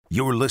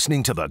You're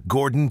listening to the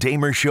Gordon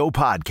Damer Show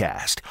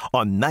podcast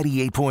on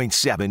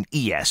 98.7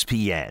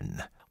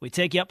 ESPN. We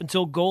take you up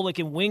until Golick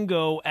and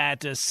Wingo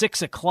at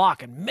 6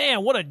 o'clock. And,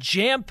 man, what a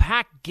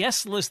jam-packed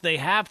guest list they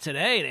have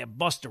today. They have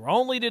Buster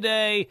Olney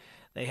today.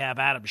 They have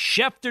Adam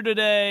Schefter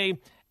today.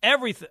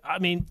 Everything. I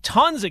mean,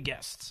 tons of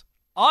guests.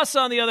 Us,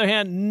 on the other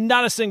hand,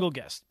 not a single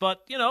guest.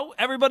 But, you know,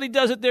 everybody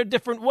does it their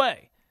different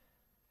way.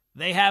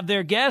 They have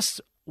their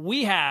guests.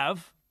 We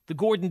have the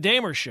Gordon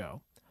Damer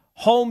Show,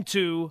 home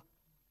to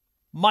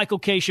Michael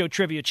K. Show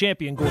trivia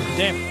champion Gordon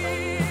Damer.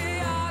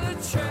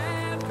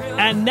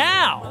 And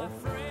now,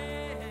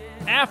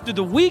 after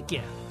the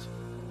weekend,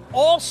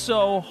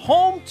 also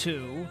home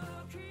to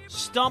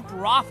Stump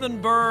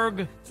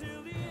Rothenberg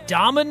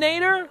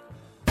Dominator?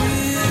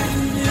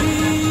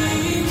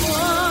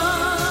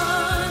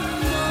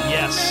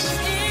 Yes.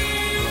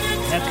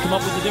 Have to come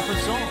up with a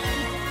different song.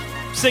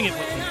 Sing it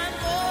with me.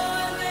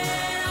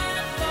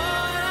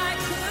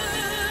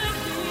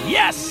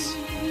 Yes!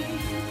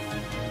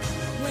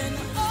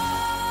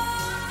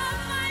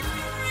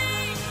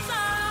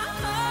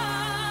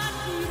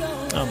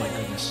 Oh, my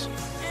goodness.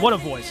 What a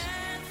voice.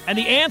 And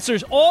the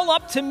answer's all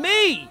up to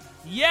me.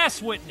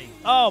 Yes, Whitney.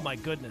 Oh, my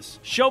goodness.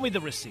 Show me the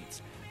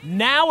receipts.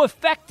 Now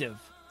effective,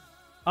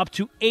 up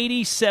to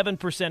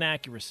 87%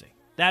 accuracy.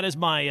 That is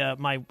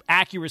my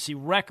accuracy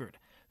record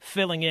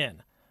filling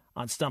in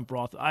on Stump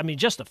Roth. I mean,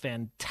 just a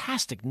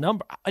fantastic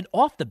number. And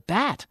off the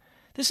bat,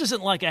 this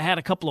isn't like I had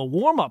a couple of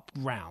warm-up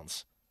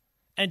rounds.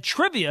 And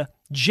trivia,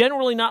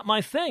 generally not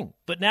my thing.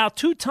 But now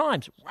 2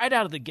 times, right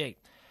out of the gate.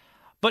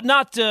 But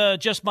not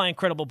just my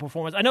incredible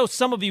performance. I know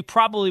some of you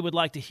probably would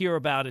like to hear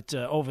about it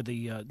over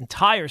the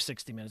entire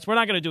 60 minutes. We're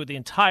not going to do it the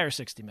entire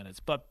 60 minutes,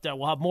 but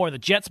we'll have more of the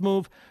Jets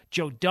move.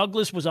 Joe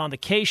Douglas was on the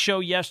K Show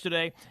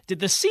yesterday.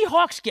 Did the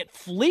Seahawks get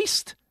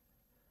fleeced?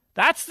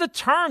 That's the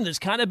term that's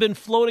kind of been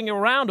floating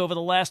around over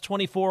the last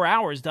 24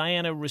 hours.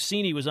 Diana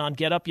Rossini was on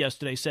Get Up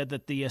yesterday, said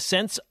that the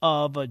sense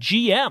of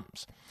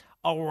GMs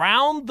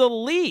around the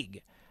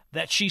league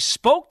that she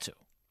spoke to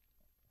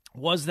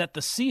was that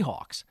the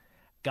Seahawks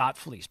got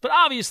fleeced. But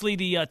obviously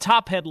the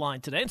top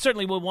headline today, and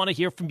certainly we'll want to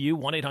hear from you,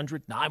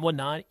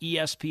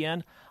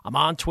 1-800-919-ESPN. I'm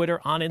on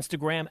Twitter, on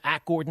Instagram,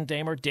 at Gordon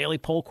Damer. Daily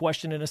poll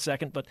question in a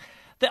second. But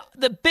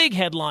the big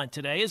headline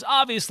today is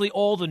obviously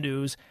all the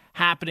news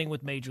happening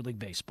with Major League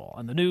Baseball.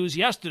 And the news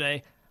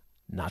yesterday,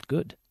 not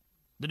good.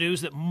 The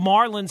news that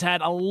Marlins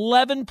had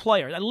 11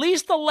 players, at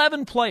least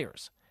 11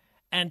 players,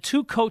 and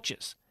 2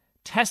 coaches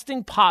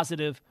testing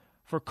positive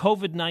for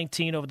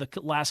COVID-19 over the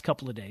last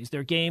couple of days.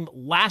 Their game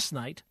last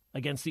night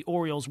against the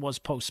Orioles was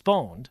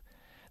postponed.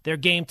 Their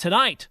game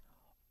tonight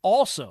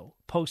also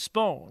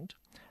postponed.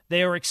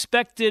 They are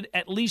expected,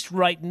 at least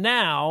right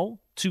now,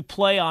 to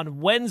play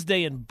on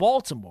Wednesday in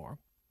Baltimore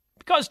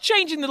because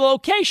changing the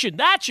location,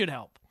 that should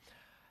help.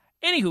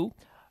 Anywho,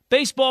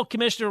 Baseball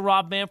Commissioner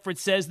Rob Manfred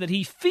says that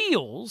he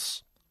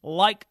feels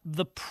like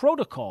the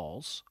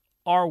protocols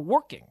are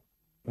working.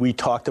 We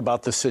talked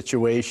about the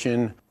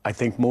situation. I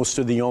think most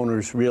of the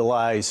owners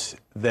realize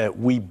that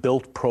we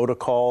built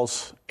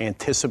protocols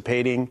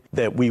anticipating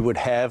that we would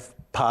have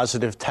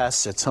positive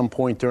tests at some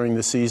point during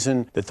the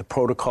season, that the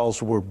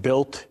protocols were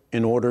built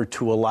in order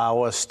to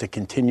allow us to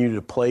continue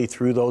to play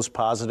through those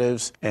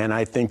positives. And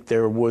I think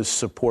there was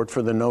support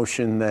for the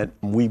notion that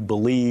we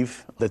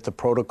believe that the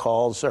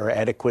protocols are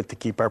adequate to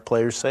keep our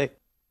players safe.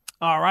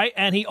 All right.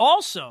 And he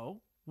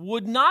also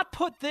would not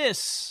put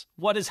this,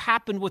 what has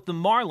happened with the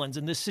Marlins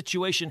in this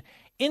situation,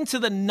 into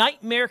the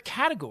nightmare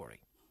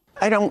category.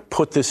 I don't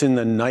put this in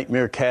the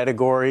nightmare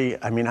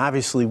category. I mean,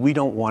 obviously, we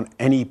don't want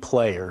any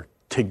player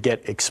to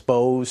get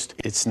exposed.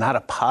 It's not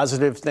a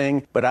positive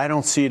thing, but I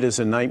don't see it as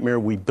a nightmare.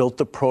 We built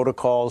the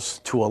protocols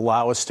to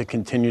allow us to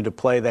continue to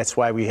play. That's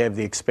why we have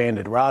the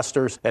expanded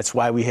rosters. That's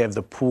why we have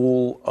the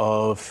pool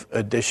of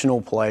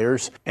additional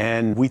players.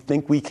 And we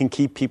think we can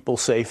keep people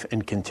safe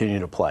and continue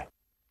to play.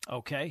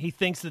 Okay. He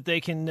thinks that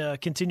they can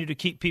continue to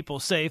keep people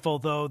safe,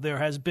 although there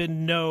has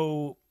been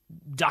no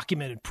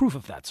documented proof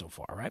of that so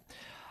far, right?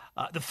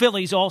 The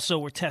Phillies also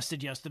were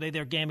tested yesterday.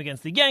 Their game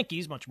against the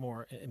Yankees, much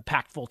more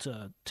impactful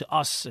to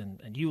us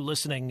and you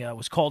listening,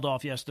 was called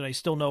off yesterday.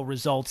 Still no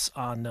results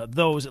on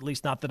those, at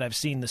least not that I've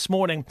seen this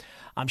morning.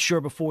 I'm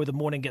sure before the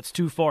morning gets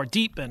too far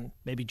deep, and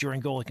maybe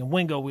during Golick and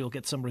Wingo, we'll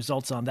get some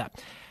results on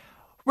that.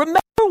 Remember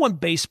when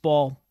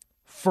baseball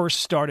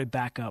first started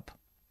back up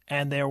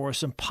and there were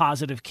some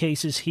positive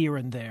cases here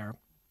and there?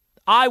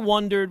 I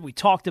wondered, we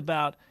talked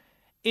about,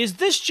 is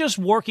this just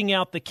working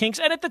out the kinks?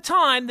 And at the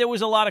time, there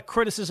was a lot of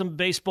criticism of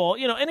baseball.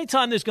 You know,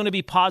 anytime there's going to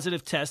be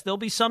positive tests, there'll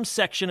be some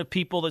section of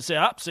people that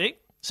say,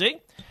 see?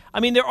 I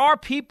mean, there are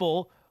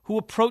people who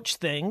approach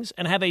things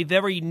and have a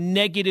very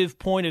negative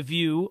point of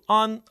view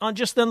on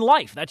just in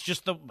life. That's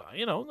just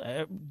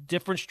the,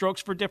 different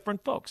strokes for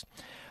different folks.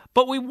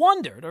 But I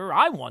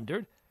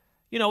wondered,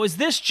 is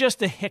this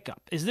just a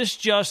hiccup? Is this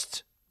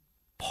just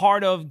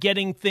part of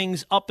getting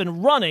things up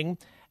and running?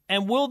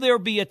 And will there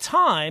be a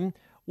time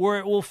where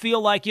it will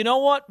feel like, you know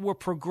what, we're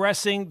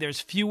progressing,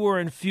 there's fewer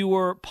and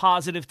fewer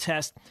positive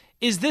tests?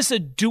 Is this a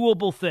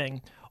doable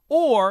thing?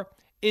 Or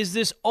is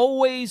this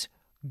always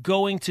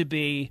going to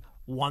be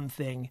one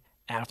thing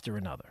after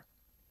another.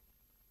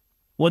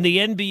 When the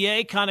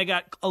NBA kind of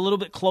got a little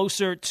bit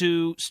closer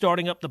to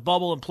starting up the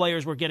bubble and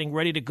players were getting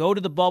ready to go to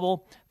the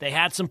bubble, they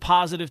had some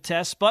positive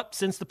tests. But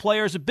since the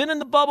players have been in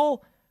the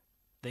bubble,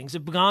 things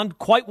have gone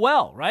quite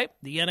well, right?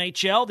 The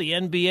NHL, the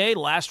NBA,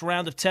 last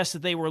round of tests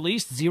that they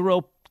released,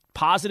 0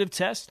 positive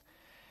tests.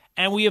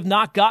 And we have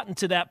not gotten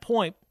to that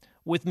point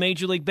with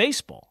Major League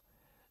Baseball.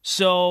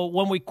 So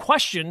when we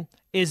question,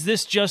 is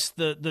this just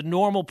the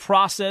normal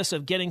process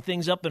of getting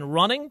things up and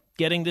running,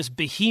 getting this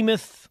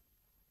behemoth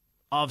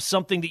of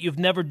something that you've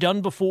never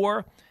done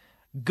before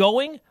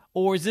going,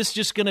 or is this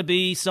just going to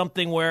be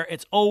something where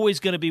it's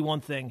always going to be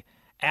one thing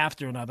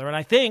after another? And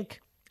I think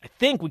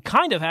we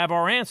kind of have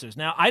our answers.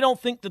 Now, I don't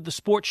think that the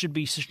sport should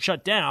be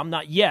shut down,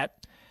 not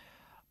yet,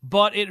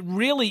 but it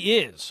really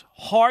is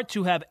hard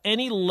to have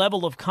any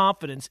level of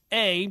confidence,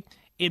 A,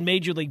 in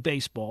Major League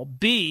Baseball,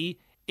 B,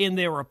 in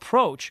their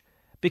approach,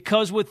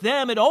 because with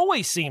them, it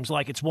always seems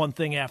like it's one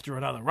thing after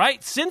another,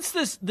 right? Since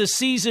the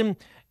season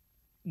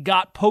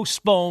got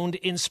postponed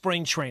in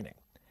spring training,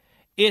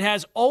 it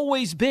has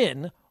always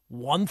been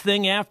one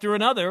thing after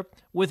another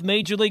with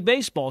Major League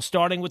Baseball,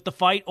 starting with the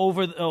fight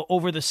over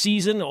the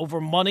season,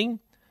 over money,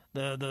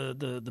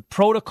 the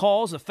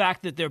protocols, the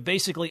fact that they're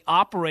basically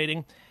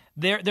operating,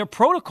 their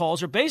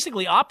protocols are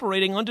basically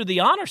operating under the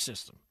honor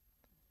system.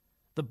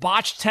 The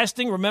botched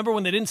testing, remember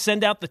when they didn't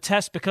send out the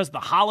test because of the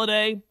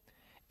holiday?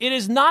 It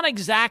has not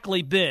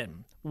exactly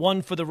been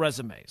one for the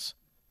resumes,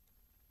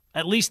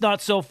 at least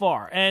not so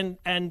far.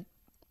 And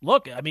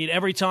look, I mean,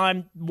 every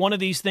time one of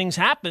these things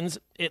happens,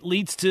 it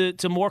leads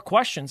to more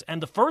questions. And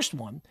the first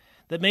one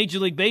that Major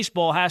League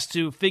Baseball has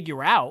to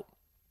figure out,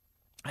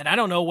 and I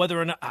don't know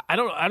whether or not, I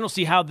don't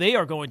see how they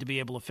are going to be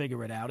able to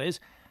figure it out, is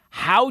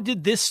how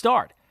did this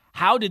start?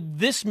 How did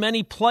this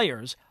many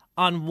players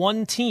on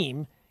one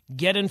team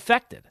get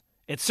infected?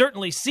 It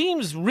certainly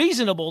seems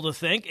reasonable to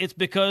think it's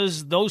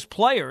because those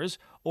players,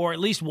 or at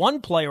least one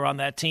player on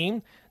that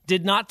team,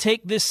 did not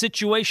take this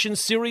situation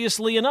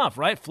seriously enough,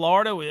 right?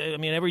 Florida, I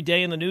mean, every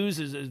day in the news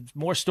is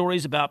more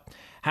stories about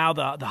how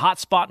the hot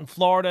spot in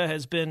Florida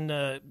has been,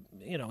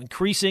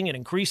 increasing and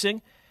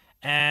increasing.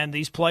 And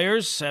these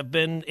players have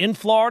been in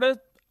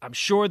Florida. I'm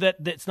sure that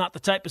it's not the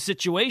type of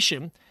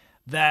situation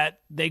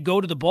that they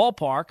go to the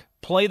ballpark,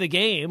 play the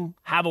game,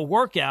 have a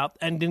workout,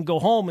 and then go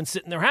home and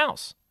sit in their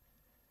house.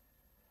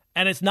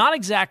 And it's not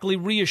exactly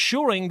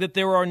reassuring that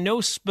there are no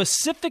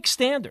specific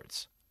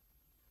standards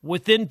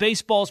within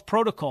baseball's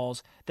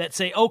protocols that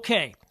say,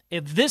 okay,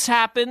 if this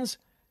happens,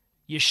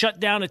 you shut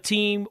down a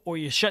team or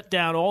you shut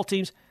down all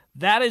teams.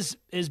 That is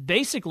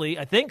basically,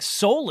 I think,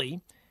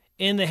 solely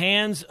in the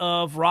hands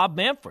of Rob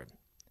Manfred.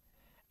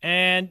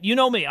 And you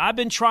know me, I've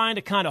been trying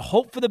to kind of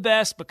hope for the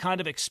best but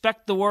kind of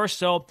expect the worst.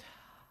 So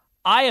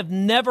I have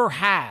never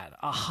had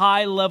a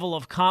high level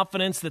of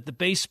confidence that the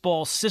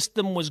baseball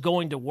system was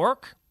going to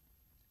work.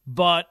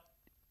 But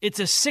it's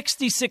a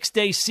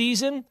 66-day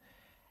season,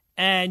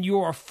 and you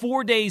are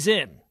 4 days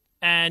in.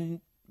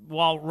 And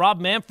while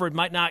Rob Manfred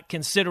might not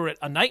consider it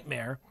a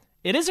nightmare,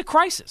 it is a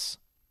crisis.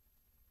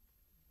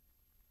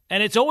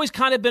 And it's always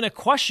kind of been a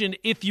question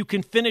if you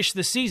can finish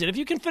the season, if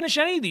you can finish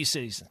any of these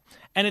seasons.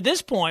 And at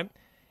this point,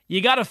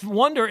 you got to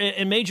wonder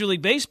in Major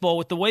League Baseball,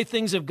 with the way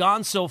things have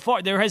gone so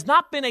far, there has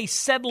not been a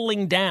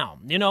settling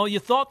down. You know, you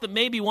thought that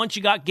maybe once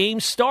you got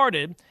games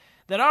started,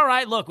 that, all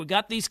right, look, we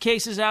got these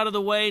cases out of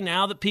the way.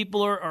 Now that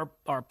people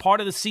are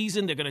part of the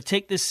season, they're going to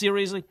take this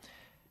seriously.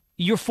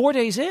 You're 4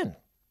 days in.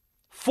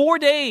 4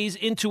 days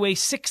into a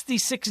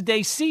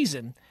 66-day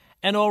season,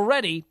 and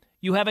already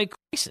you have a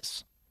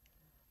crisis.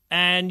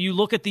 And you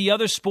look at the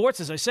other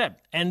sports, as I said,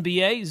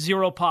 NBA,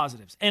 0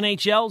 positives.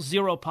 NHL,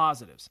 0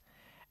 positives.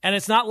 And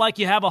it's not like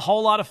you have a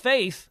whole lot of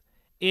faith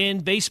in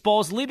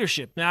baseball's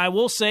leadership. Now, I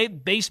will say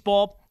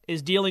baseball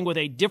is dealing with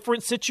a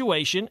different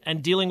situation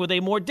and dealing with a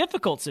more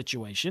difficult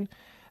situation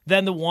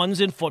than the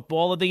ones in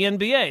football or the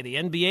NBA. The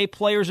NBA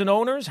players and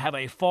owners have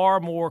a far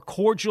more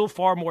cordial,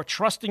 far more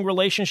trusting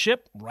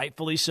relationship,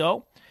 rightfully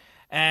so.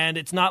 And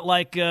it's not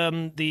like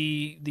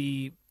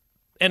the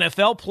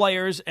NFL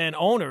players and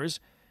owners,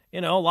 you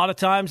know, a lot of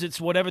times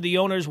it's whatever the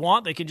owners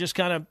want. They can just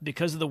kind of,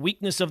 because of the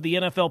weakness of the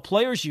NFL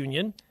Players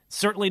Union,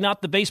 certainly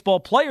not the Baseball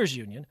Players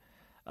Union,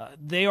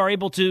 they are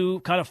able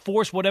to kind of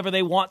force whatever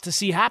they want to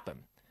see happen.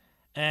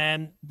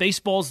 And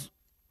baseball's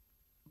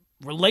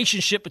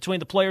relationship between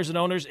the players and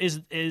owners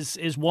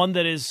is one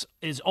that is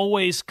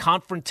always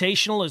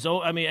confrontational.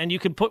 And you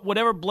can put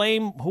whatever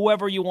blame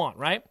whoever you want,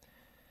 right?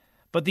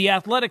 But The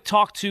Athletic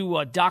talked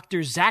to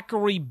Dr.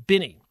 Zachary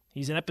Binney.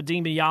 He's an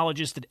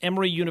epidemiologist at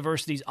Emory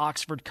University's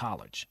Oxford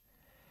College.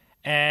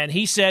 And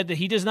he said that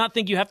he does not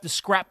think you have to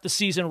scrap the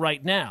season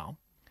right now,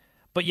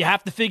 but you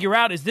have to figure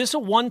out, is this a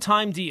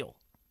one-time deal?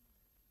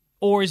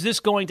 Or is this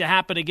going to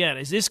happen again?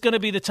 Is this going to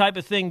be the type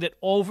of thing that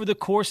over the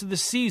course of the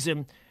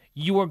season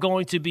you are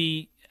going to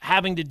be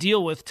having to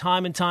deal with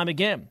time and time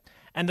again?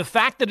 And the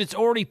fact that it's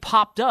already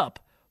popped up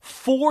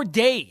 4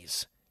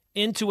 days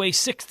into a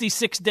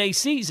 66-day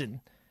season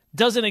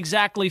doesn't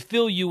exactly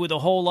fill you with a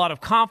whole lot of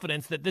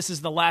confidence that this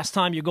is the last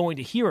time you're going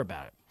to hear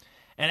about it.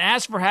 And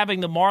as for having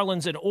the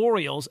Marlins and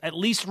Orioles, at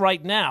least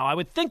right now, I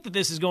would think that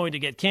this is going to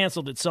get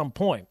canceled at some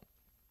point.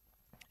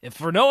 If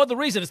for no other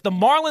reason, it's the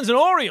Marlins and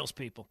Orioles,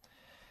 people.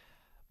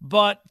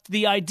 But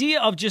the idea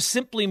of just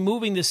simply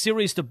moving the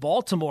series to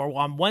Baltimore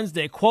on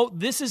Wednesday, quote,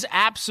 this is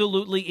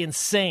absolutely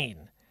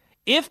insane.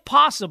 If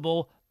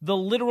possible, the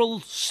literal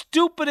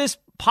stupidest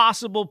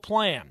possible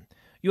plan.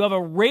 You have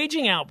a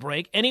raging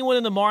outbreak. Anyone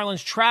in the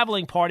Marlins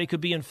traveling party could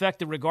be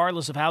infected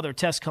regardless of how their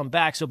tests come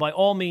back. So by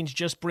all means,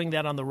 just bring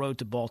that on the road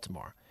to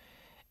Baltimore.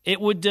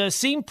 It would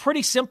seem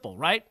pretty simple,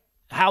 right,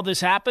 how this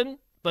happened?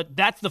 But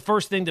that's the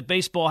first thing that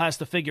baseball has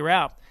to figure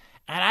out.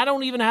 And I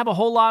don't even have a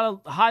whole lot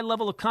of high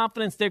level of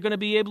confidence they're going to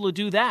be able to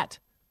do that.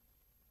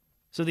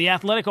 So the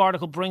Athletic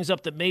article brings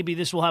up that maybe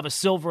this will have a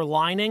silver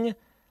lining,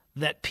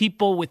 that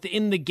people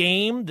within the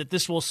game, that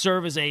this will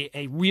serve as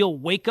a real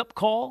wake-up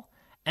call,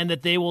 and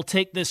that they will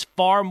take this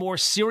far more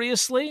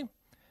seriously.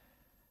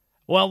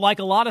 Well, like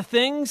a lot of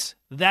things,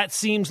 that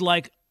seems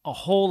like a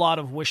whole lot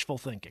of wishful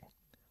thinking.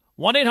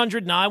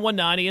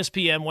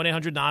 1-800-919-ESPN,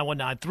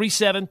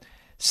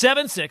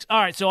 1-800-919-3776. All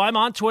right, so I'm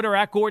on Twitter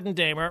at Gordon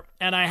Damer,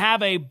 and I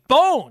have a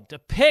bone to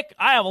pick.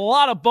 I have a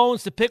lot of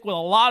bones to pick with a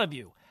lot of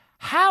you.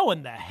 How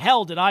in the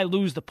hell did I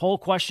lose the poll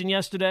question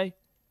yesterday?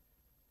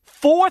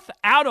 4th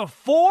out of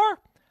 4?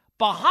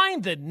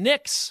 Behind the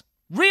Knicks?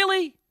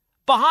 Really?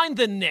 Behind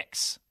the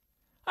Knicks?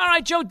 All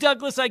right, Joe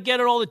Douglas, I get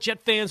it. All the Jet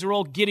fans are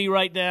all giddy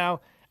right now.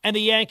 And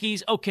the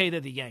Yankees, okay, they're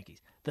the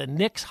Yankees. The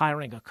Knicks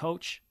hiring a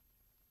coach?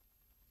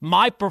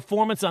 My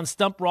performance on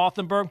Stump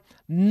Rothenberg,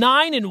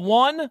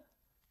 9-1.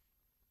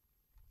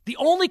 The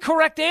only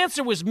correct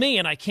answer was me,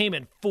 and I came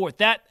in 4th.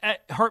 That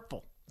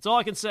hurtful. That's all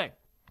I can say.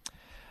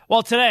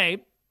 Well,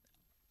 today,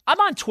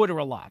 I'm on Twitter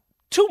a lot.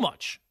 Too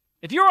much.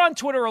 If you're on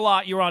Twitter a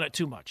lot, you're on it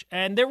too much.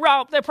 And there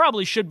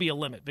probably should be a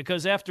limit,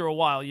 because after a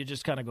while, you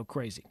just kind of go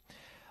crazy.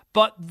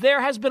 But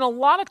there has been a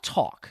lot of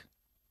talk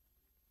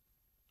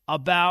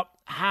about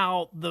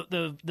how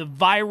the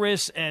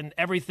virus and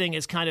everything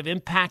has kind of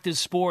impacted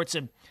sports.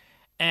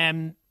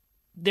 And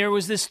there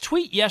was this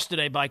tweet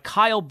yesterday by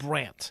Kyle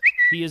Brandt.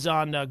 He is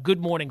on Good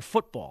Morning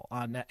Football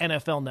on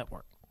NFL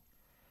Network.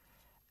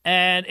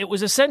 And it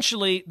was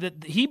essentially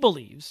that he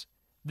believes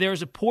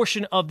there's a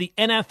portion of the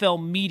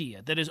NFL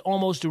media that is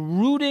almost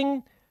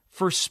rooting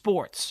for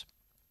sports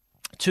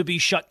to be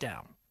shut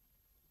down.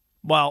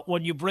 Well,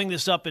 when you bring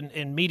this up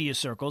in media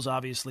circles,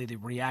 obviously the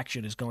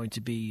reaction is going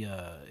to be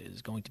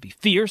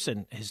fierce,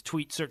 and his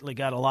tweet certainly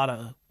got a lot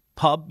of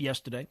pub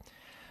yesterday.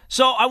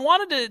 So I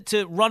wanted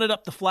to run it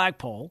up the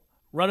flagpole,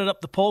 run it up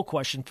the poll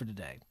question for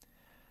today.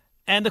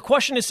 And the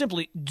question is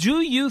simply,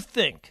 do you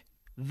think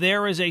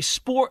there is a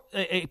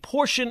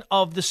portion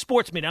of the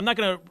sports media? I'm not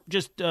going to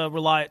just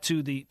rely it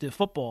to the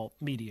football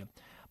media,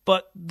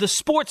 but the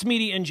sports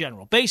media in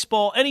general,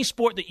 baseball, any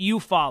sport that you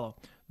follow.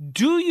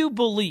 Do you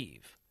believe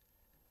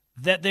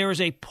that there is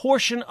a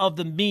portion of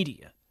the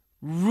media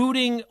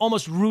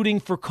almost rooting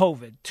for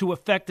COVID to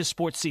affect the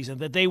sports season,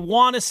 that they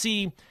want to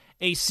see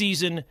a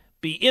season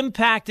be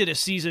impacted, a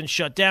season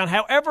shut down,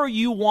 however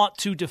you want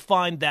to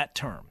define that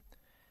term?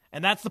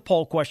 And that's the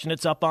poll question.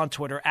 It's up on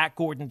Twitter, at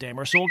Gordon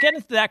Damer. So we'll get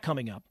into that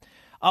coming up.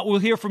 We'll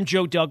hear from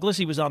Joe Douglas.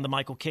 He was on the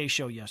Michael Kay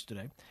show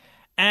yesterday.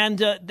 And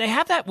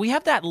we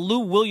have that Lou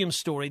Williams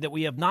story that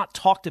we have not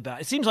talked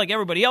about. It seems like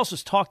everybody else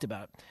has talked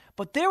about it.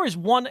 But there is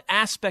one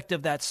aspect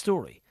of that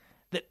story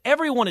that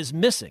everyone is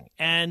missing,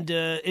 and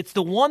it's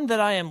the one that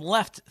I am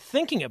left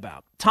thinking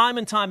about time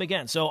and time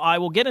again. So I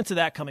will get into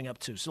that coming up,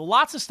 too. So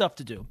lots of stuff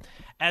to do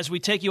as we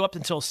take you up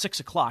until 6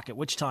 o'clock, at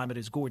which time it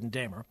is Gordon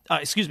Damer.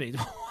 Excuse me.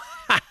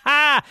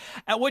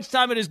 At which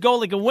time it is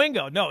Golic and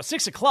Wingo. No,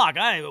 6 o'clock.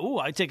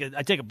 I take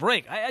a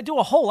break. I do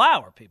a whole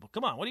hour, people.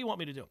 Come on, what do you want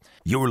me to do?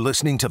 You're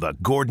listening to the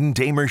Gordon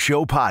Damer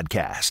Show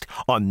podcast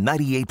on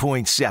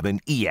 98.7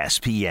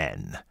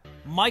 ESPN.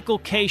 Michael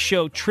Kay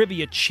Show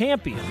trivia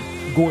champion,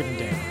 Gordon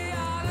Damer.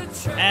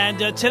 And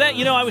today,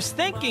 I was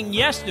thinking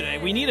yesterday,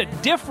 we need a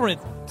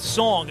different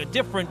song, a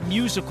different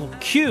musical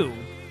cue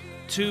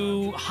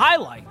to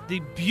highlight the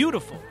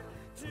beautiful,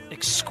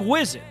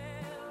 exquisite,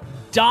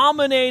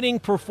 dominating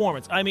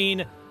performance. I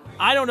mean,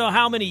 I don't know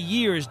how many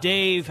years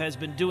Dave has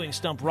been doing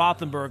Stump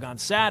Rothenberg on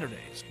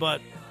Saturdays,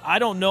 but I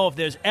don't know if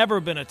there's ever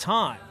been a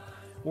time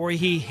where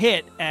he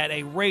hit at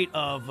a rate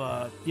of,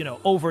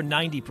 over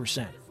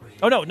 90%.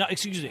 Oh, no,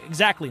 excuse me,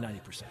 exactly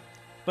 90%.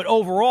 But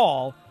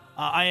overall,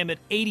 I am at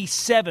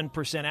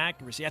 87%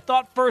 accuracy. I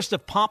thought first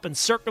of Pomp and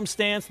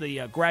Circumstance,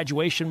 the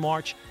graduation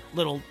march,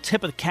 little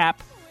tip of the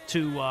cap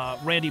to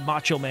Randy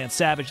Macho Man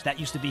Savage. That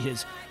used to be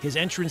his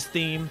entrance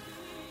theme.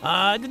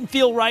 Didn't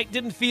feel right,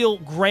 didn't feel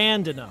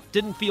grand enough,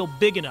 didn't feel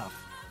big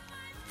enough.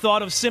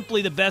 Thought of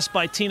Simply the Best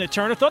by Tina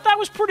Turner. Thought that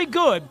was pretty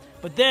good,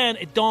 but then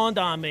it dawned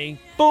on me,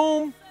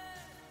 boom,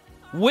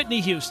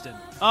 Whitney Houston.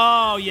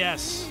 Oh,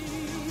 yes.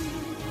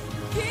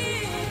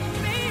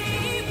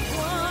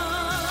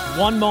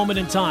 One moment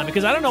in time,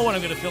 because I don't know when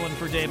I'm going to fill in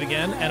for Dave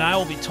again, and I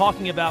will be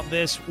talking about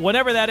this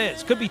whenever that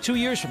is. Could be 2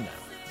 years from now.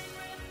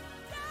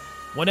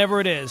 Whenever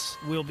it is,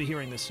 we'll be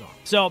hearing this song.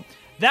 So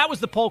that was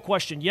the poll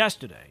question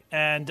yesterday.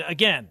 And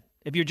again,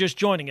 if you're just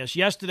joining us,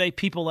 yesterday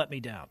people let me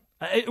down.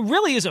 It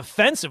really is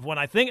offensive when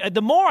I think.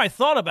 The more I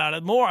thought about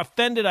it, the more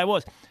offended I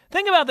was.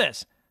 Think about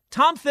this.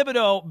 Tom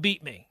Thibodeau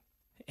beat me.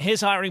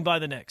 His hiring by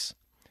the Knicks.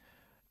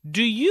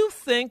 Do you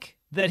think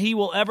that he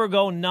will ever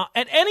go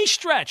at any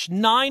stretch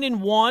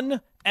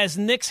 9-1 as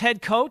Knicks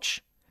head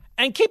coach?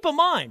 And keep in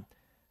mind,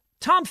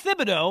 Tom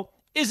Thibodeau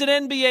is an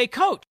NBA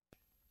coach.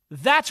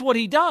 That's what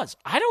he does.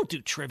 I don't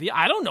do trivia.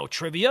 I don't know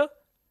trivia.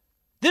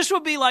 This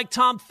would be like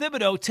Tom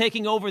Thibodeau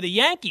taking over the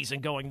Yankees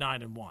and going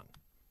 9-1.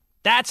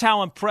 That's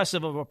how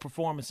impressive of a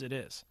performance it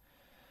is.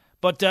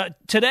 But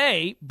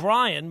today,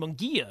 Brian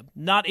Munguia,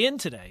 not in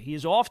today. He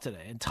is off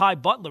today. And Ty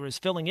Butler is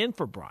filling in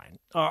for Brian.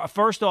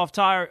 First off,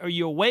 Ty, are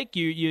you awake?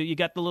 You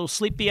got the little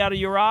sleepy out of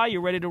your eye?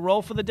 You ready to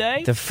roll for the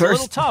day? It's a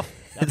little tough.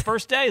 That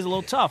first day is a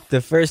little tough.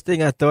 The first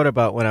thing I thought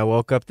about when I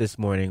woke up this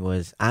morning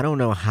was, I don't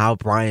know how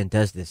Brian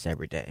does this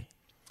every day.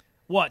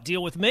 What,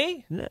 deal with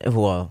me?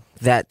 Well,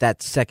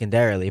 that's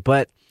secondarily.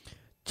 But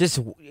just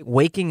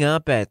waking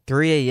up at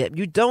 3 a.m.,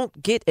 you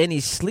don't get any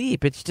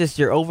sleep. It's just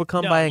you're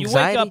overcome by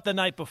anxiety. You wake up the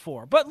night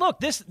before. But look,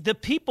 the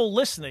people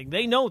listening,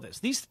 they know this.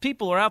 These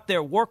people are out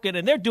there working,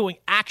 and they're doing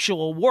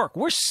actual work.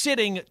 We're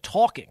sitting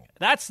talking.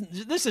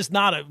 This is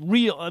not a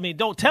real,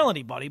 don't tell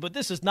anybody, but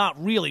this is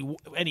not really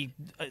any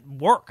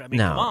work. Come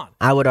on.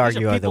 I would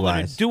argue These are people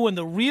otherwise. that are doing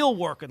the real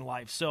work in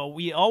life. So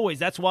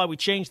that's why we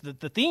changed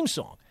the theme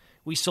song.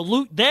 We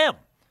salute them.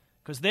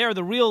 Because they're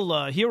the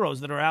real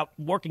heroes that are out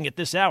working at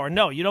this hour.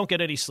 No, you don't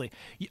get any sleep.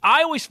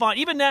 I always find,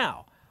 even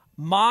now,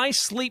 my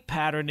sleep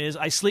pattern is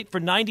I sleep for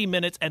 90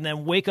 minutes and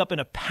then wake up in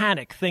a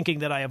panic thinking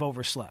that I have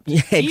overslept.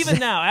 Yeah, even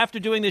now, after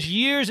doing this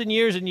years and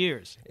years and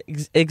years.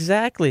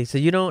 Exactly. So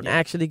you don't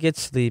actually get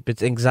sleep.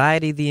 It's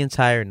anxiety the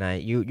entire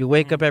night. You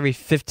wake up every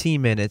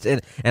 15 minutes,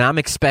 and I'm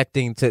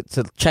expecting to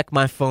check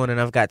my phone, and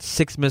I've got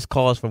 6 missed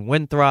calls from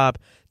Winthrop,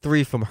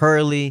 3 from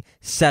Hurley,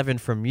 7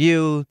 from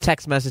you,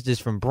 text messages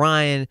from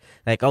Brian.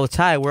 Like, oh,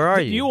 Ty, where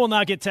are you? You will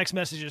not get text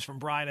messages from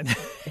Brian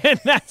in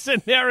that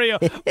scenario.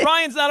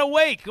 Brian's not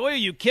awake. Are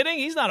you kidding?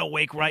 He's not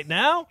awake right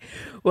now.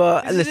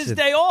 Well, this is his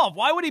day off.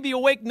 Why would he be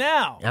awake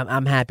now?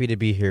 I'm happy to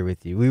be here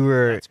with you.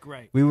 That's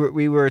great.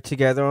 We were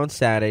together on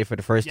Saturday for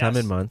the first time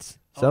in months.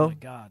 So oh my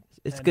God.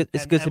 It's good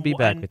to be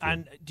back with you.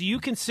 And do you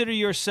consider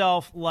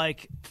yourself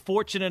like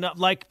fortunate enough,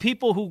 like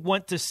people who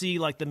went to see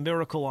like the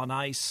Miracle on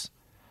Ice?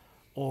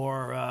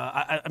 Or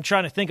I'm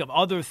trying to think of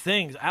other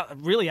things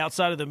really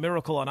outside of the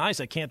Miracle on Ice.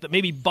 I can't.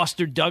 Maybe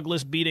Buster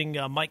Douglas beating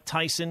Mike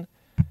Tyson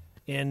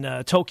in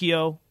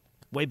Tokyo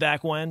way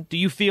back when. Do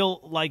you feel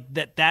like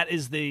that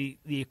is the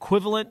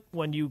equivalent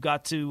when you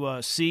got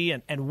to see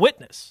and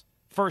witness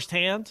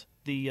firsthand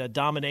the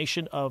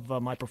domination of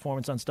my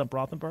performance on Stump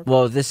Rothenberg?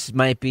 Well, this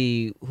might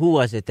be, who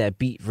was it that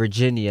beat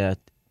Virginia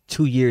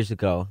 2 years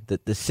ago?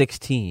 The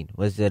 16.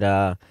 Was it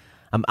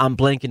I'm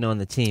blanking on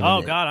the team.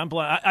 Oh, God,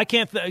 I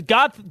can't.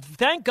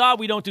 Thank God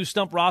we don't do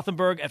Stump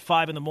Rothenberg at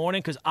 5 in the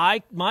morning because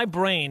my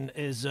brain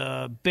is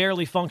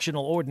barely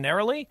functional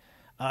ordinarily.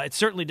 It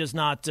certainly does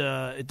not.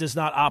 It does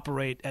not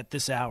operate at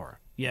this hour.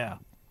 Yeah.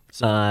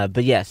 So.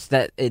 But yes,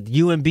 that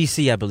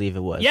UMBC, I believe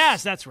it was.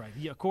 Yes, that's right.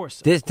 Yeah, of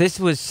course. This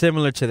was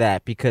similar to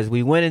that because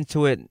we went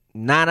into it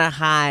not a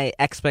high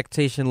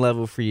expectation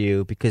level for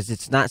you because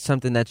it's not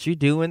something that you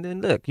do. And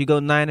then look, you go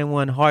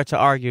 9-1. Hard to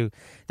argue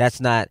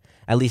that's not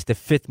at least the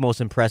 5th most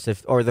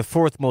impressive or the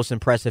 4th most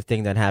impressive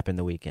thing that happened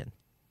the weekend.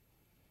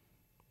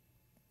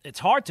 It's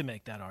hard to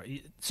make that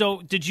argument.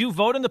 So, did you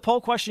vote in the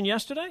poll question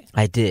yesterday?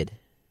 I did.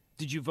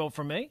 Did you vote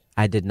for me?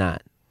 I did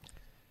not.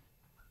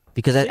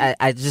 Because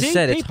I just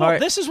said it's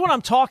hard. This is what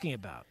I'm talking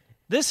about.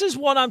 This is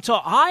what I'm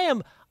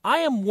talking. I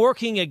am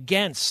working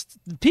against.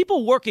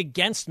 People work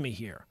against me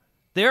here.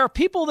 There are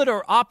people that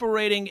are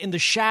operating in the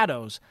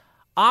shadows,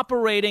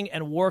 operating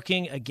and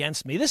working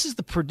against me. This is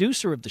the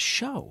producer of the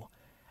show,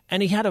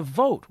 and he had a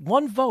vote.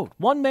 One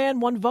man,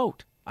 one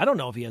vote. I don't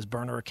know if he has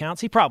burner accounts.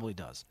 He probably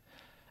does,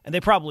 and they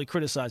probably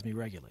criticize me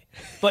regularly.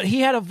 But he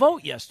had a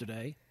vote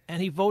yesterday,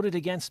 and he voted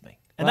against me.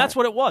 And that's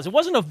what it was. It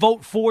wasn't a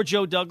vote for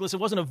Joe Douglas. It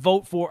wasn't a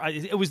vote for –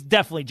 it was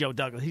definitely Joe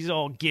Douglas. He's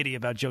all giddy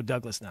about Joe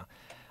Douglas now.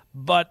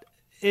 But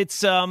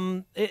it's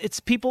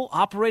people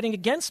operating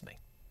against me.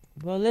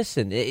 Well,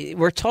 listen,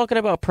 we're talking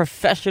about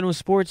professional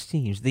sports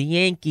teams, the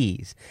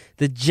Yankees,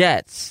 the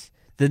Jets,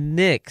 the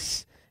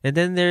Knicks, and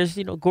then there's,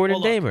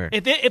 Gordon Damer.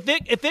 If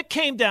it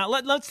came down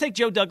 – let's take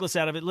Joe Douglas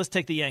out of it. Let's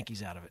take the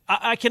Yankees out of it.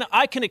 I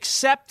can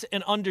accept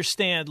and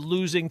understand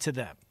losing to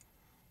them.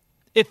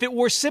 If it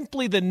were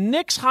simply the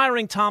Knicks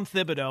hiring Tom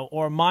Thibodeau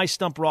or my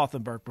Stump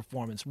Rothenberg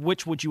performance,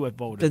 which would you have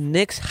voted for? The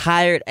Knicks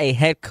hired a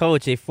head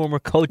coach, a former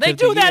coach They of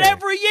the year. do that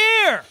every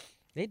year.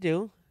 They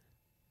do.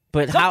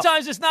 But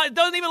sometimes it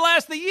doesn't even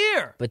last the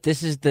year. But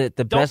this is the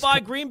don't best. Don't buy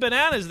green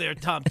bananas there,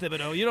 Tom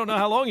Thibodeau. You don't know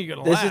how long you're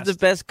going to last. This is the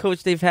best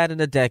coach they've had in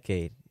a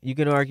decade. You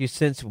can argue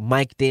since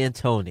Mike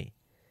D'Antoni.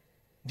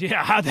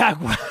 Yeah, how'd that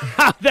go?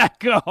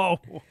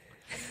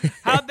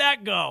 How'd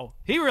that go?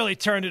 He really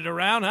turned it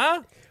around,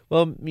 huh?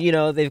 Well,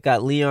 they've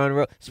got Leon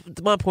Rose.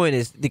 My point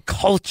is the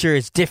culture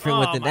is different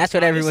with them. That's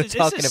what everyone's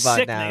talking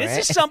about now, right?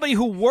 This is somebody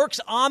who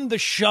works on the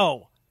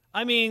show.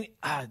 I mean,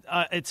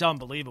 it's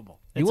unbelievable.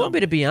 You want me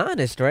to be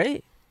honest,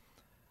 right?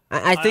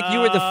 I think you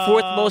were the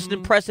fourth most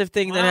impressive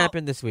thing that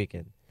happened this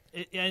weekend.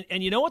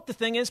 And you know what the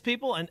thing is,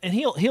 people? And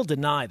he'll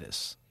deny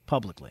this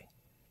publicly.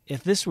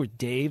 If this were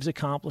Dave's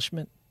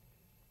accomplishment,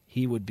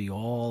 he would be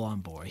all on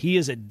board. He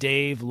is a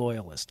Dave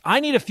loyalist.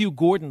 I need a few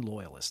Gordon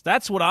loyalists.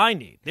 That's what I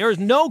need. There is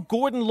no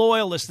Gordon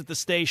loyalist at the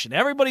station.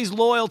 Everybody's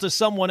loyal to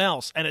someone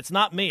else, and it's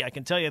not me. I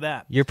can tell you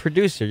that. Your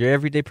producer, your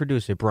everyday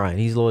producer, Brian,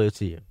 he's loyal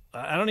to you.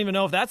 I don't even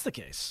know if that's the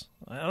case.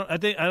 I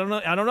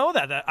don't know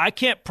that. I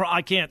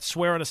can't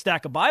swear on a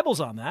stack of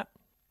Bibles on that.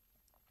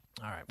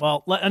 All right.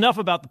 Well, enough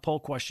about the poll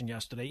question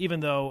yesterday.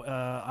 Even though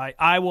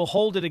I will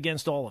hold it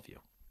against all of you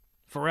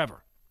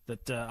forever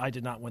that I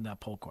did not win that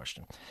poll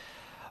question.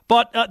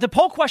 But the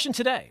poll question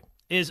today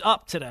is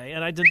up today,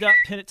 and I did not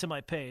pin it to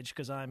my page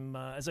because I'm,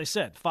 as I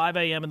said, 5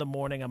 a.m. in the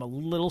morning. I'm a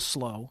little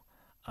slow.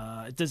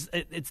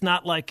 It's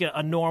not like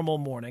a normal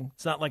morning.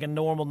 It's not like a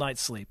normal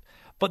night's sleep.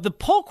 But the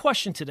poll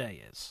question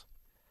today is,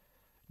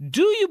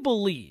 do you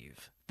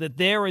believe that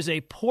there is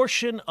a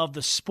portion of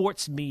the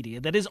sports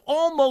media that is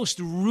almost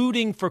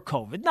rooting for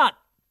COVID? Not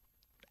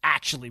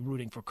actually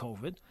rooting for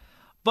COVID,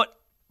 but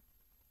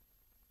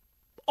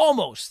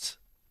almost.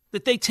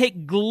 That they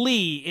take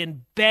glee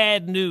in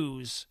bad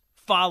news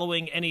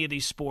following any of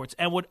these sports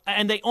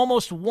and they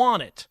almost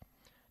want it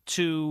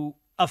to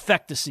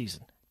affect the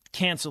season,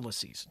 cancel the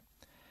season.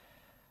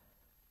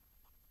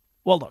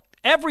 Well, look,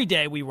 every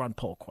day we run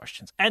poll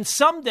questions, and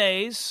some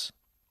days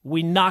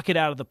we knock it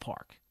out of the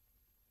park,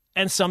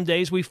 and some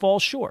days we fall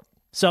short.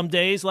 Some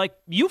days, like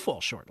you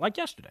fall short, like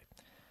yesterday.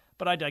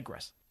 But I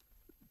digress.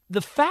 The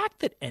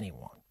fact that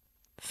anyone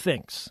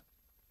thinks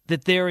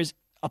that there is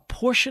a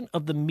portion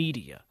of the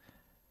media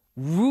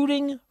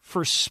rooting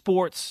for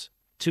sports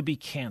to be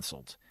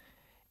canceled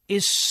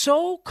is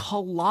so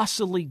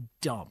colossally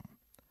dumb.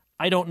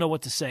 I don't know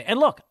what to say. And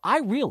look, I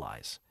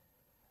realize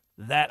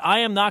that I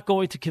am not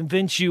going to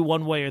convince you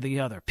one way or the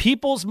other.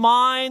 People's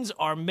minds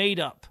are made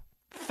up.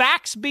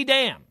 Facts be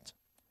damned.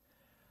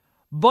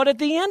 But at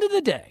the end of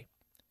the day,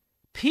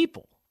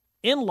 people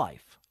in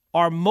life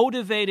are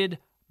motivated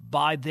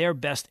by their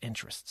best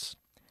interests.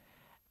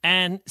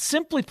 And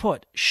simply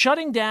put,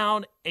 shutting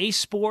down a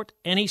sport,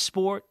 any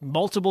sport,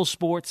 multiple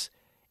sports,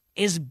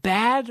 is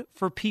bad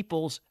for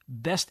people's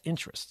best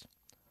interest.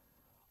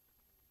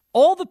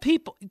 All the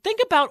people, think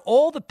about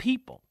all the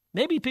people,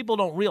 maybe people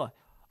don't realize,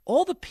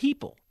 all the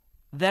people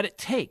that it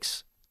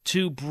takes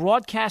to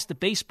broadcast a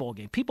baseball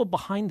game, people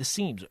behind the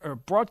scenes, or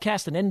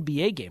broadcast an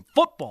NBA game,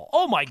 football.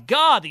 Oh my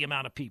God, the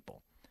amount of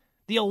people.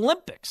 The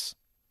Olympics.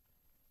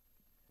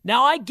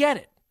 Now I get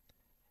it.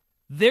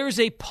 There's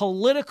a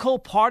political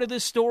part of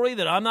this story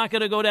that I'm not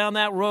going to go down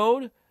that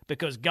road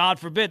because, God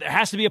forbid, there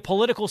has to be a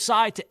political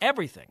side to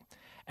everything.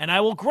 And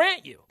I will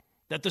grant you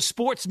that the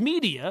sports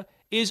media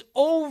is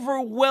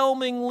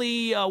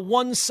overwhelmingly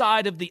one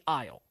side of the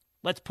aisle.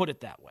 Let's put it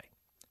that way.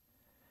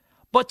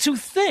 But to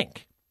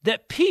think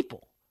that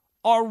people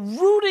are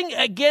rooting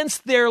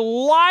against their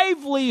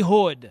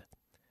livelihood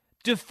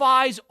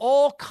defies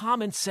all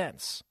common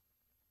sense.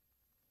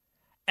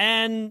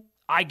 And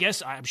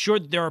I'm sure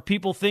there are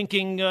people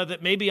thinking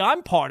that maybe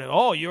I'm part of it.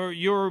 Oh,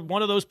 you're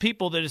one of those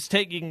people that is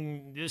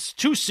taking this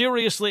too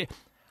seriously.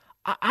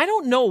 I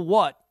don't know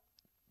what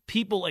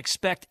people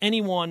expect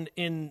anyone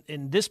in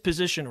this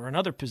position or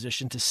another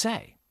position to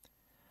say.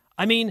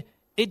 I mean,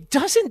 it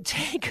doesn't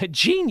take a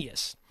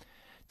genius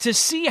to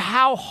see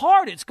how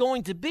hard it's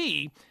going to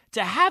be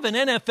to have an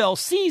NFL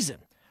season.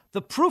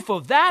 The proof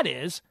of that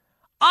is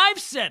I've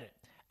said it,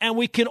 and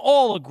we can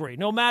all agree,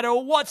 no matter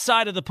what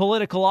side of the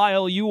political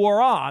aisle you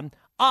are on,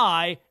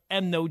 I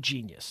am no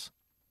genius.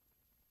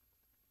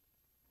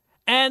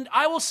 And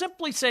I will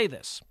simply say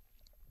this.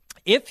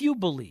 If you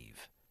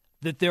believe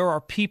that there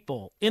are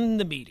people in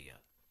the media,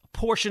 a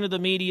portion of the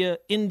media,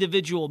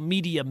 individual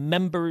media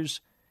members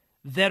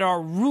that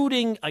are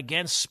rooting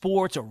against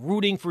sports or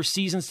rooting for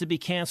seasons to be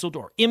canceled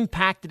or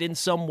impacted in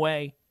some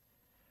way,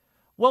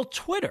 well,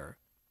 Twitter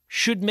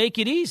should make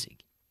it easy.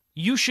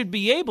 You should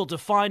be able to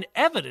find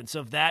evidence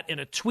of that in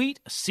a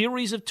tweet, a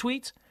series of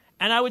tweets,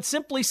 and I would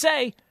simply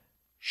say,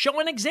 show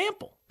an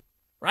example,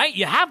 right?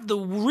 You have the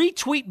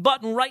retweet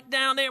button right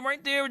there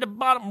at the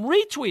bottom.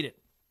 Retweet it.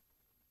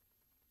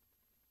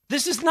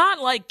 This is not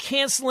like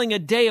canceling a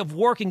day of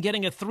work and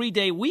getting a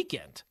 3-day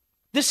weekend.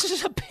 This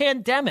is a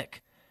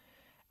pandemic.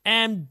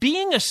 And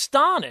being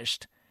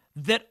astonished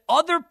that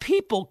other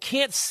people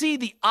can't see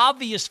the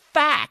obvious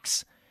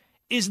facts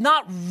is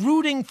not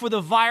rooting for the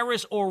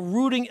virus or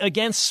rooting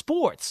against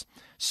sports.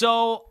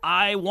 So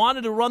I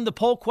wanted to run the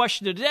poll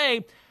question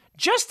today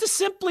just to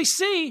simply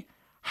see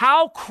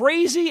how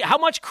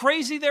much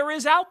crazy there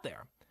is out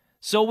there.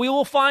 So we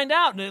will find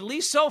out. And at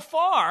least so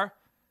far,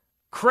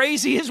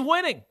 crazy is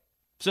winning.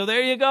 So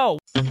there you go.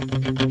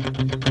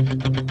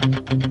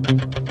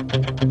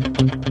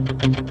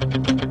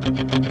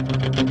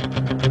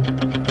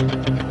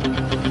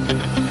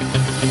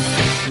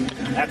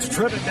 That's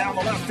driven down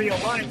the left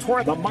field line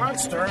toward the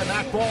monster, and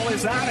that ball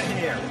is out of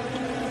here.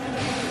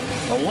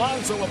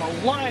 Alonso with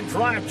a line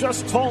drive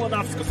just tall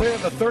enough to clear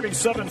the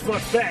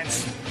 37-foot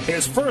fence.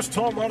 His first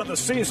home run of the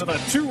season, a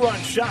 2-run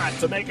shot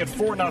to make it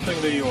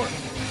 4-0 New York.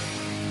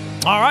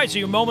 All right, so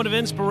your moment of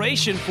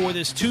inspiration for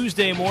this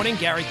Tuesday morning.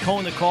 Gary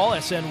Cohen the call,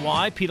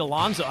 SNY, Pete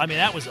Alonso. I mean,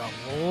 that was a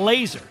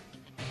laser.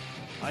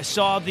 I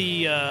saw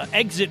the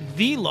exit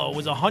velo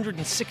was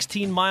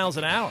 116 miles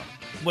an hour.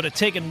 Would have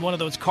taken one of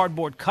those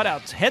cardboard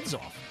cutouts' heads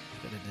off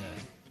if it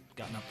had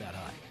gotten up that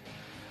high.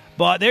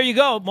 But there you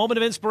go, moment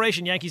of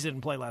inspiration. Yankees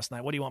didn't play last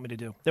night. What do you want me to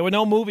do? There were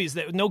no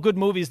good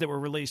movies that were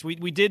released.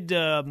 We did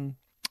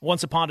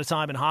Once Upon a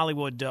Time in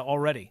Hollywood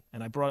already,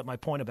 and I brought up my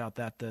point about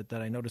that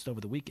I noticed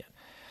over the weekend.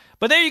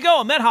 But there you go,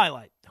 a Met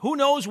highlight. Who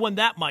knows when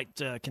that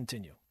might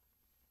continue?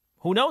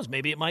 Who knows?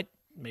 Maybe it might.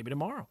 Maybe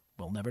tomorrow.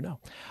 We'll never know.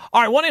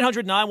 All right,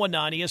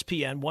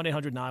 1-800-919-ESPN,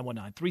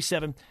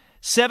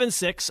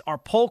 1-800-919-3776. Our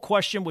poll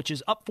question, which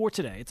is up for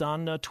today. It's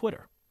on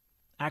Twitter,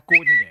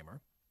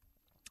 @GordonDamer.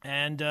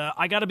 And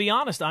I got to be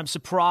honest, I'm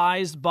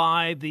surprised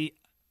by the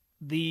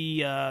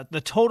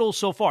total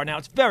so far. Now,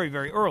 it's very,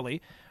 very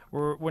early.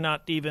 We're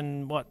not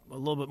even, a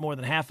little bit more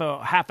than half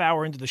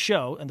hour into the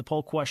show, and the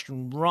poll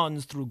question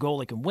runs through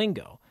Golick and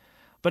Wingo.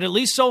 But at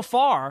least so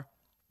far,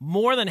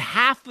 more than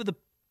half of the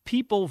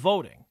people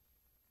voting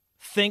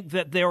think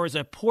that there is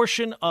a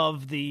portion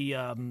of the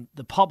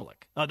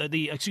public,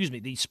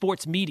 the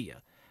sports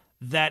media,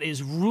 that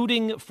is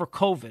rooting for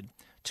COVID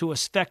to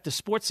affect the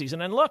sports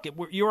season. And look,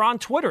 you're on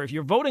Twitter. If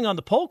you're voting on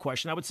the poll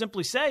question, I would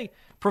simply say,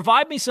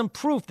 provide me some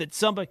proof that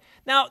somebody.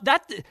 Now,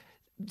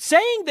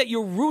 saying that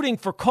you're rooting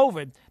for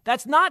COVID,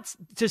 that's not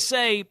to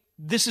say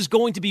this is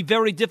going to be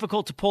very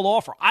difficult to pull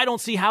off, or I don't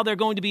see how they're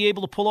going to be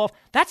able to pull off.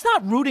 That's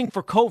not rooting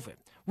for COVID.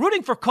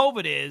 Rooting for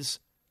COVID is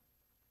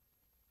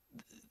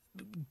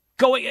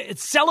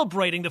it's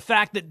celebrating the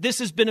fact that this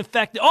has been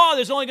affected. Oh,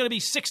 there's only going to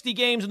be 60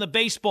 games in the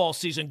baseball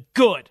season.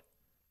 Good.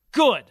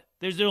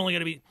 There's only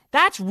going to be.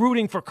 That's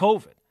rooting for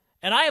COVID.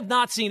 And I have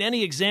not seen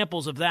any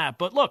examples of that.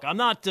 But look, I'm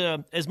not,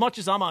 as much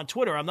as I'm on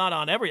Twitter, I'm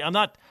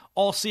not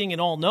all-seeing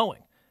and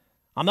all-knowing.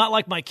 I'm not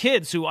like my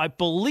kids, who I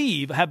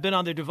believe have been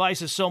on their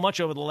devices so much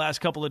over the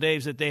last couple of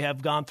days that they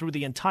have gone through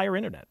the entire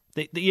internet.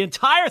 The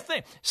entire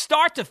thing,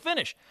 start to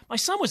finish. My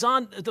son was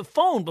on the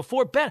phone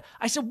before bed.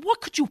 I said,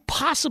 what could you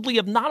possibly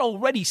have not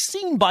already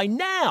seen by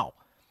now?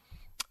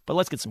 But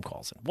let's get some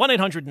calls in.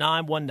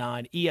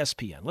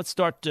 1-800-919-ESPN. Let's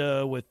start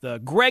with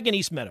Greg in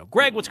East Meadow.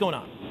 Greg, what's going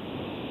on?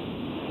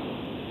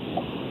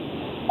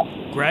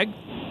 Greg?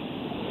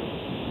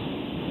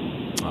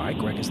 All right,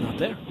 Greg is not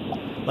there.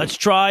 Let's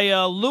try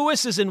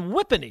Lewis is in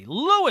Whippany.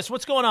 Lewis,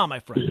 what's going on, my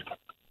friend?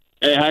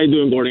 Hey, how you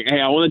doing, Gordon? Hey,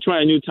 I want to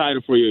try a new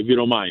title for you, if you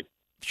don't mind.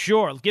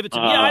 Sure, give it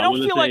to me. Yeah, I don't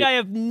feel like I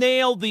have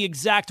nailed the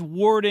exact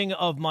wording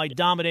of my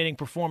dominating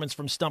performance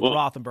from Stump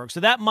Rothenberg,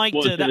 so that might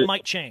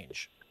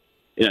change.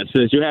 Yeah,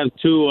 since you have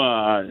two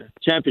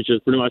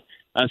championships, pretty much,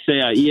 I say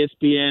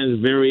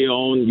ESPN's very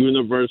own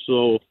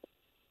universal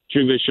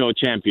trivia show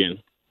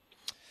champion.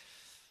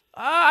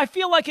 I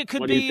feel like it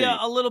could be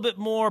a little bit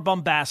more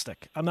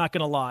bombastic. I'm not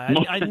going to lie.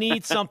 I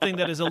need something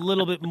that is a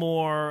little bit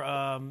more,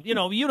 you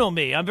know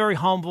me. I'm very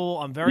humble.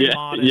 I'm very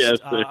modest. Yes,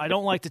 I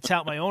don't like to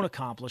tout my own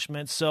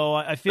accomplishments. So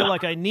I feel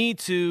like I need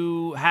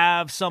to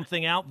have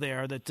something out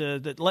there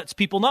that lets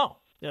people know.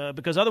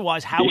 Because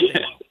otherwise, how would they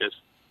know?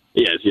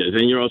 Yes.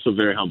 And you're also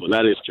very humble.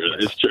 That is true.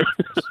 That is true.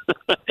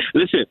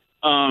 Listen,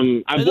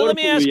 let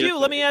me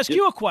ask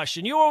you a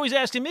question. You're always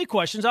asking me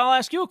questions. I'll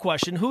ask you a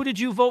question. Who did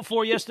you vote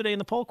for yesterday in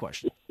the poll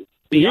question?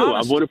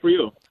 I voted for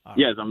you.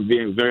 Yes, I'm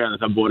being very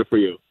honest. I voted for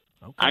you.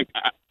 Okay.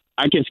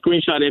 I can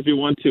screenshot it if you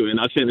want to,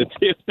 and I'll send it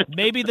to you.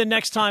 Maybe the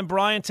next time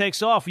Brian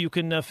takes off, you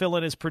can fill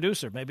in as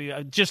producer. Maybe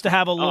just to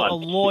have a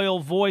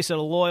loyal voice and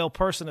a loyal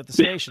person at the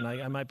station.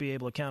 I might be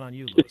able to count on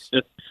you, Lewis.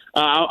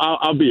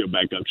 I'll be your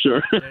backup,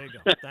 sure. There you go.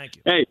 Thank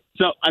you. Hey,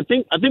 so I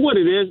think what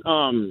it is,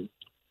 I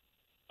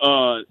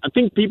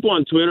think people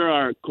on Twitter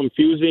are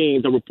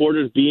confusing the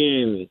reporters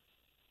being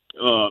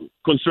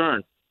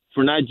concerned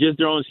for not just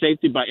their own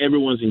safety, but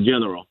everyone's in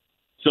general.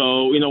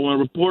 So, when a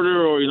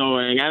reporter or,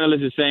 an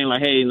analyst is saying,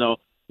 like, hey,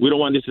 we don't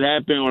want this to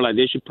happen, or like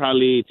they should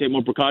probably take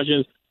more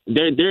precautions,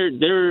 they're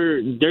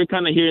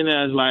kind of hearing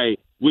that as like,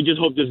 we just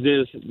hope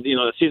the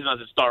season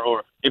doesn't start,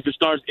 or if it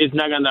starts, it's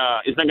not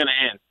gonna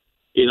end.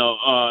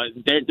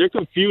 They're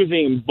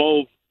confusing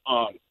both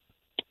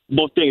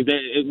things.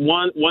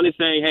 One is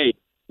saying, hey,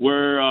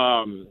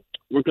 we're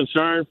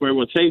concerned for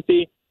everyone's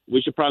safety.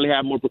 We should probably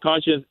have more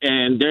precautions,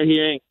 and they're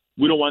hearing,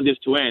 we don't want this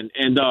to end.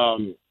 And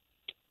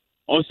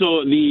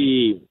also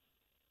the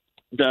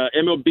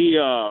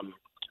MLB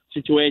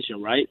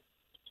situation, right?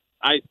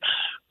 I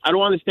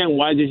don't understand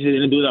why they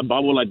didn't do that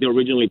bubble like they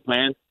originally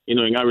planned, in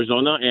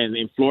Arizona and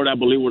in Florida, I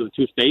believe, were the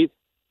two states.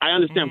 I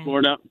understand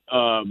Florida,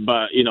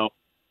 but,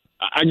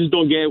 I just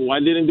don't get why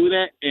they didn't do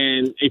that.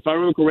 And if I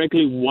remember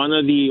correctly, one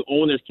of the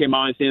owners came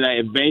out and said that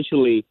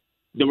eventually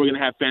they were going to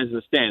have fans in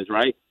the stands,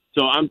 right?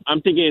 So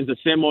I'm thinking it's the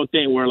same old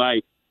thing where,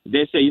 like,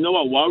 they say, you know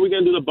what, why are we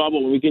going to do the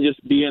bubble when we can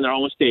just be in our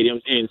own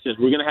stadiums? And since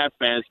we're going to have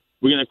fans,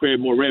 we're going to create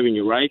more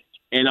revenue, right?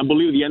 And I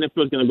believe the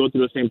NFL is going to go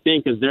through the same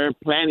thing because they're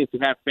planning to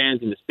have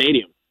fans in the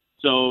stadium.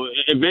 So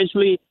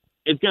eventually,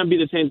 it's going to be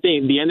the same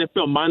thing. The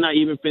NFL might not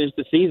even finish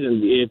the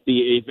season.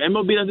 If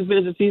MLB doesn't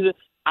finish the season,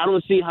 I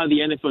don't see how the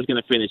NFL is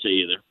going to finish it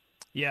either.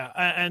 Yeah,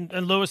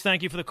 and Lewis,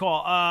 thank you for the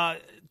call.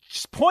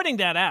 Just pointing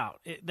that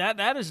out,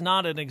 that is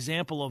not an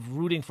example of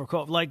rooting for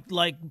COVID.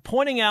 Like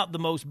pointing out the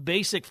most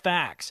basic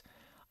facts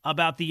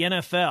about the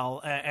NFL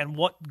and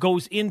what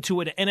goes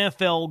into an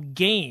NFL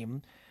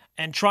game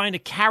and trying to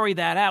carry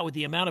that out with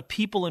the amount of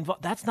people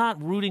involved. That's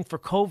not rooting for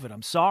COVID.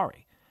 I'm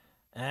sorry.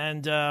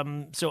 And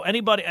so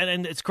anybody,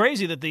 and it's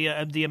crazy that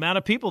the amount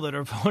of people that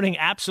are voting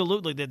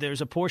absolutely that there's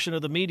a portion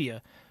of the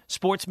media,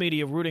 sports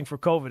media, rooting for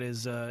COVID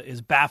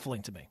is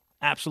baffling to me.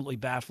 Absolutely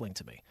baffling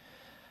to me.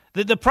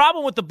 The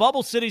problem with the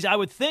bubble cities, I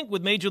would think,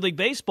 with Major League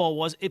Baseball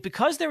was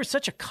because there was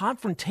such a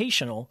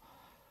confrontational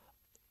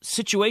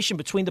situation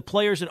between the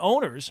players and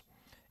owners,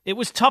 it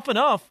was tough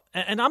enough.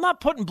 And I'm not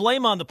putting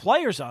blame on the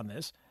players on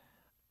this.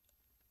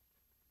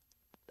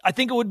 I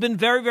think it would have been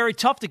very, very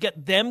tough to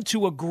get them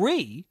to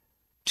agree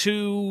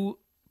to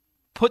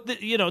put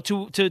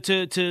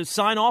to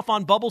sign off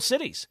on bubble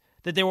cities,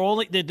 that they were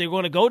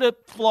going to go to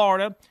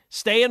Florida,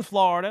 stay in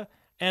Florida,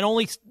 and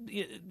only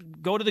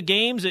go to the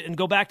games and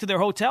go back to their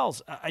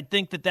hotels. I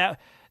think that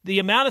the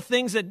amount of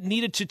things that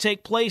needed to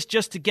take place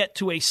just to get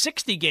to a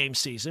 60-game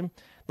season,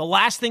 the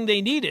last thing they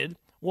needed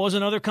was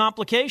another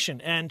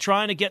complication. And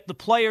trying to get the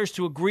players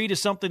to agree to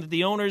something that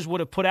the owners would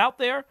have put out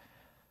there,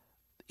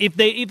 if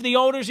the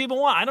owners even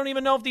want. I don't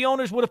even know if the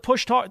owners would have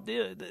pushed hard.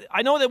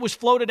 I know that was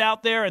floated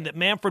out there and that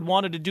Manfred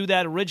wanted to do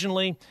that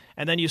originally,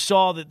 and then you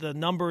saw that the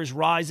numbers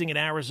rising in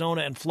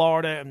Arizona and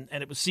Florida,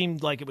 and it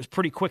seemed like it was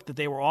pretty quick that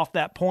they were off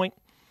that point.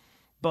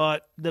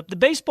 But the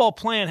baseball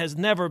plan has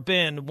never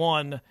been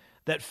one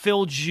that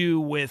filled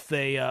you with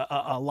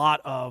a lot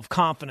of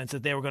confidence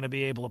that they were going to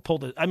be able to pull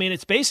the. I mean,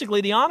 it's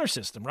basically the honor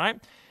system, right?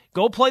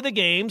 Go play the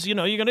games. You're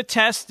going to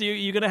test.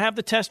 You're going to have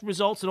the test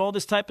results and all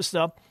this type of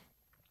stuff.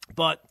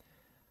 But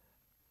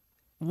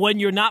when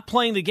you're not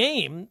playing the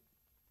game,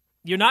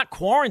 you're not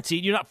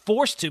quarantined. You're not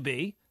forced to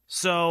be.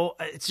 So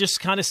it just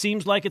kind of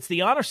seems like it's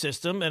the honor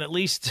system, and at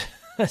least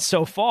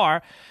so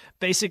far,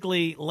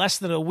 basically less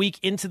than a week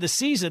into the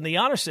season, the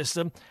honor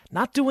system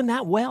not doing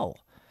that well.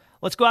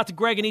 Let's go out to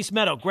Greg in East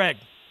Meadow. Greg.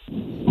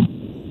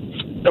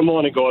 Good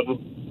morning,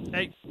 Gordon.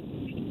 Hey.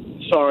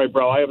 Sorry,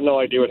 bro. I have no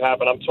idea what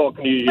happened. I'm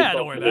talking to you. Yeah,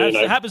 don't worry about it.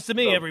 It happens to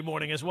me every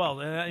morning as well.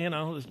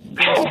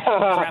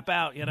 Crap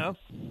out,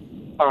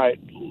 All right.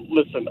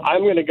 Listen,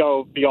 I'm going to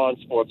go beyond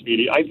sports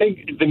media. I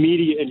think the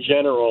media in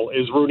general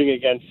is rooting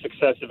against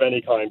success of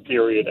any kind,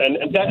 period.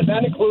 And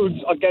that includes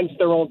against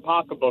their own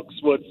pocketbooks,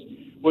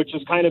 which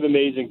is kind of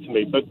amazing to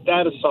me. But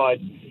that aside,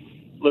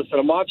 listen,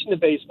 I'm watching the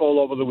baseball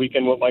over the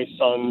weekend with my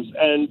sons,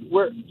 and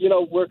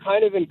we're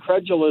kind of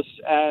incredulous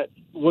at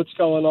what's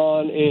going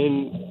on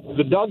in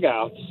the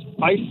dugouts.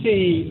 I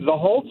see the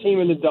whole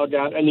team in the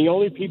dugout, and the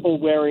only people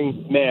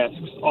wearing masks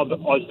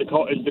is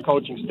the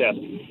coaching staff.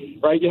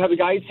 Right? You have the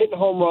guys hitting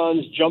home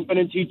runs, jumping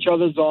into each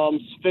other's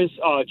arms,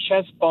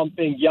 chest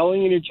bumping,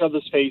 yelling in each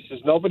other's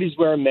faces. Nobody's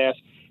wearing masks.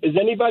 Is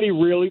anybody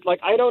really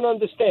I don't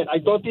understand. I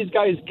thought these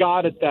guys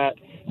got it that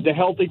the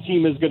healthy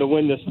team is going to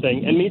win this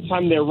thing. And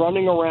meantime, they're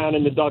running around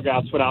in the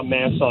dugouts without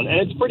masks on.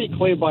 And it's pretty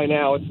clear by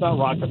now. It's not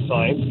rocket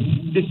science.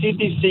 The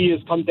CDC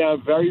has come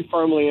down very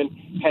firmly and,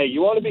 hey,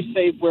 you want to be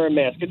safe, wear a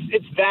mask.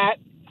 It's that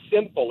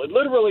simple. It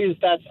literally is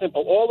that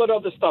simple. All that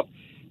other stuff,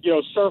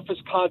 surface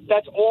contact,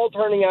 that's all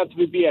turning out to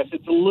be BS.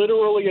 It's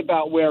literally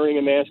about wearing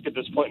a mask at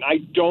this point. I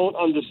don't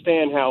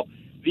understand how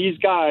these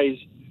guys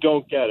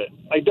don't get it.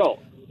 I don't.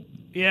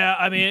 Yeah,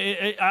 I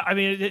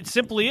mean, it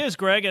simply is,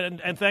 Greg,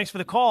 and thanks for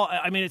the call.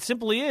 I mean, it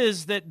simply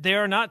is that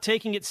they're not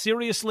taking it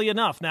seriously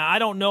enough. Now, I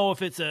don't know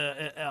if it's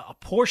a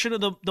portion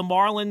of the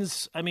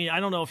Marlins. I mean, I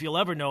don't know if you'll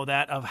ever know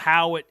that, of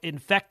how it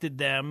infected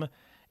them,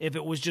 if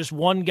it was just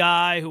one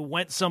guy who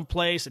went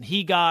someplace and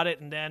he got it,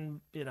 and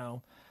then,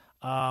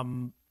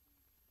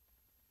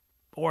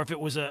 or if it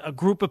was a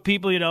group of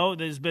people,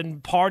 there's been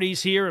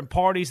parties here and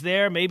parties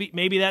there.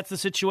 Maybe that's the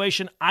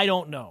situation. I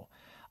don't know.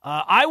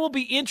 I will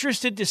be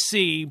interested to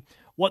see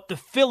what the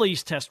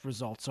Phillies test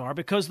results are,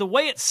 because the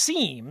way it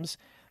seems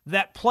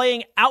that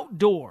playing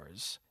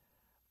outdoors,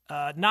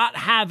 not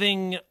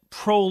having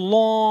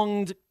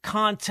prolonged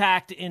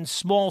contact in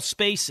small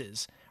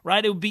spaces,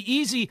 right? It would be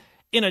easy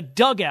in a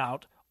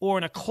dugout or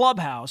in a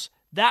clubhouse.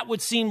 That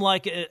would seem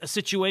like a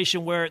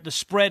situation where the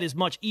spread is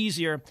much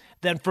easier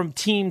than from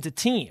team to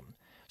team.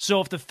 So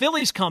if the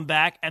Phillies come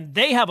back and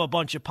they have a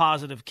bunch of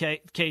positive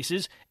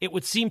cases, it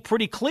would seem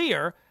pretty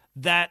clear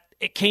that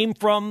it came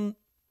from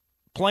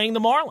playing the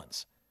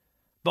Marlins.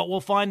 But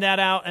we'll find that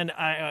out, and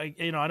I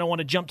don't want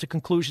to jump to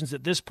conclusions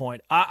at this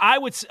point.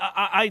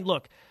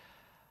 Look,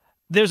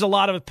 there's a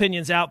lot of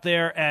opinions out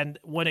there, and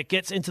when it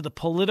gets into the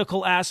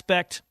political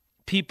aspect,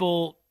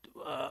 people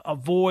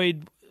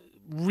avoid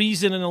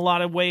reason in a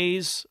lot of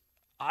ways.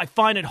 I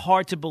find it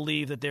hard to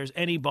believe that there's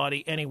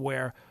anybody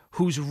anywhere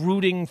who's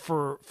rooting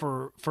for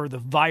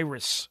the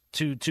virus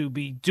to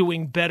be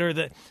doing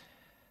better.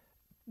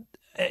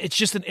 It's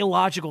just an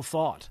illogical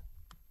thought.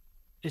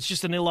 It's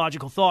just an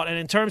illogical thought. And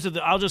in terms of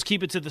I'll just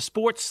keep it to the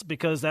sports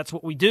because that's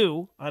what we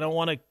do. I don't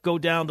want to go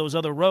down those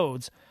other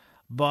roads.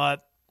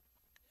 But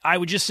I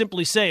would just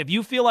simply say, if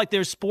you feel like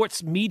there's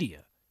sports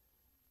media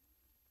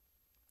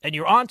and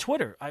you're on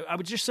Twitter, I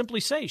would just simply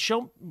say,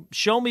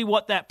 show me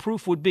what that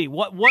proof would be.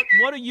 What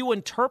are you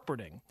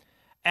interpreting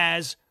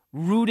as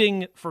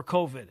rooting for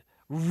COVID,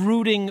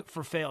 rooting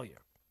for failure?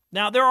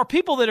 Now, there are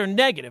people that are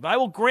negative. I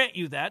will grant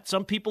you that.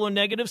 Some people are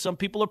negative, some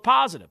people are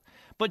positive.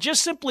 But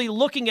just simply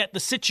looking at the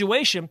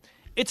situation,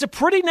 it's a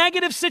pretty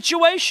negative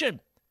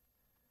situation.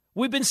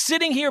 We've been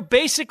sitting here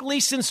basically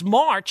since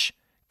March,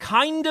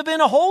 kind of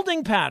in a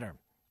holding pattern,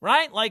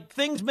 right? Like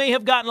things may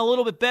have gotten a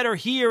little bit better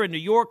here in New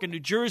York and New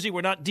Jersey.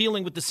 We're not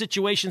dealing with the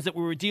situations that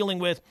we were dealing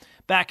with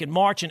back in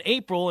March and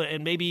April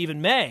and maybe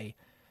even May.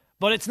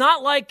 But it's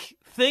not like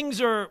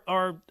things are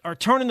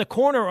turning the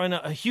corner on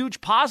a huge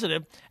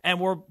positive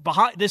and we're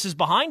behind. This is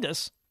behind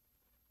us.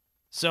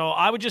 So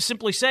I would just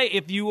simply say,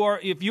 if you are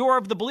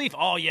of the belief,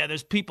 oh yeah,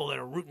 there's people that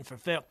are rooting for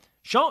fail.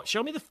 Show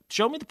me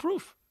the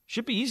proof.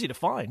 Should be easy to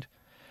find.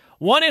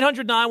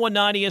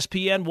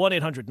 1-800-919-ESPN,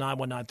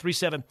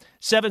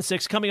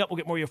 1-800-919-3776. Coming up, we'll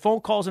get more of your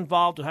phone calls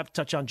involved. We'll have to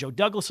touch on Joe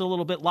Douglas a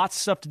little bit. Lots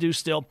of stuff to do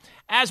still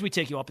as we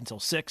take you up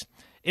until 6.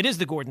 It is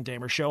the Gordon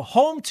Damer Show,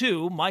 home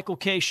to Michael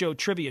K. Show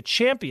trivia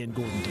champion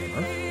Gordon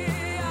Damer,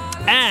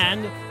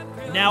 and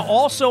now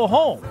also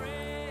home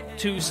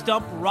to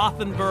Stump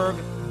Rothenberg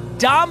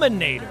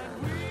dominator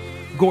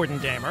Gordon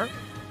Damer.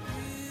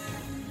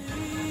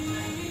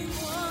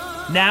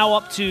 Now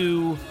up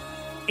to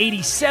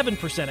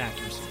 87%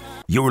 accuracy.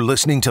 You're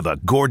listening to the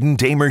Gordon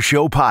Damer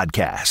Show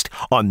podcast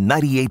on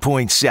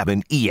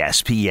 98.7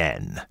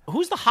 ESPN.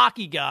 Who's the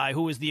hockey guy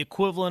who is the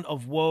equivalent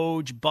of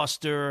Woj,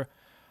 Buster,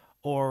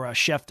 or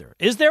Schefter?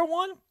 Is there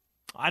one?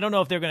 I don't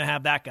know if they're going to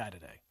have that guy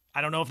today.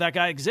 I don't know if that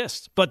guy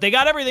exists. But they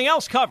got everything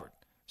else covered.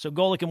 So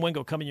Golick and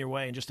Wingo coming your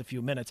way in just a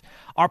few minutes.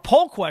 Our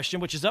poll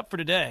question, which is up for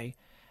today,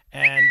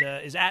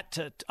 and is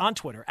on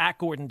Twitter, at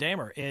Gordon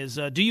Damer, is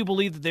do you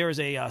believe that there is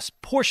a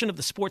portion of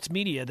the sports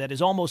media that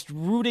is almost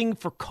rooting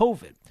for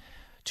COVID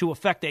to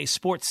affect a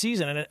sports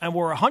season? And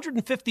we're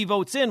 150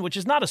 votes in, which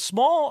is not a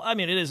small, I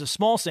mean, it is a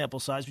small sample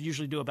size. We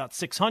usually do about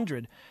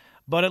 600.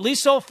 But at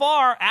least so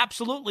far,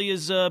 absolutely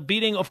is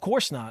beating, of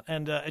course not.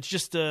 And it's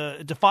just,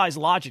 it defies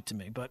logic to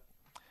me. But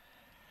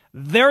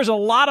there's a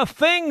lot of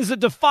things that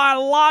defy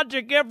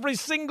logic every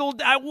single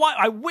day.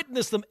 I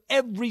witness them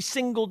every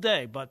single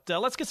day. But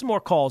let's get some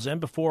more calls in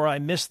before I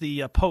miss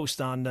the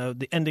post on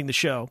the ending the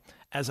show,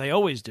 as I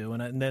always do.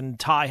 And then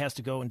Ty has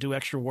to go and do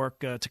extra work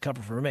to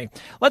cover for me.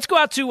 Let's go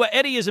out to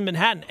Eddie is in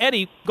Manhattan.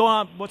 Eddie, go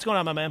on. What's going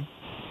on, my man?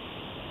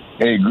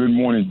 Hey, good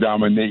morning,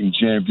 dominating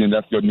champion.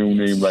 That's your new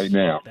name right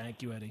now.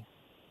 Thank you, Eddie.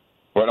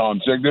 But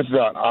check this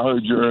out. I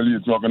heard you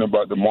earlier talking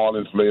about the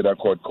Marlins player that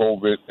caught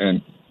COVID,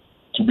 and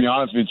to be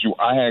honest with you,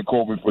 I had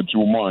COVID for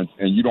 2 months,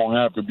 and you don't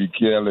have to be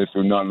careless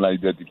or nothing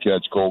like that to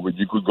catch COVID.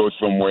 You could go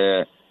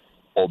somewhere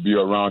or be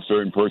around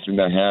certain person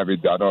that have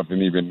it that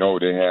doesn't even know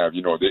they have.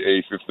 You know, they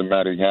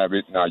asymptomatic have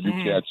it. Now you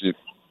catch it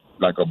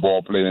like a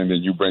ball player, and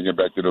then you bring it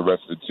back to the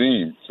rest of the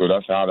team. So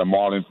that's how the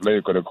Marlins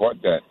player could have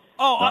caught that.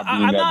 Oh,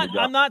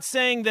 I'm not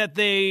saying that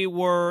they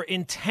were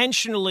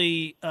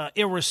intentionally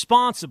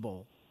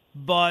irresponsible,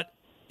 but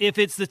if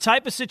it's the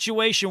type of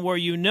situation where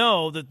you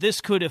know that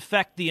this could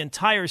affect the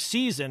entire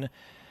season,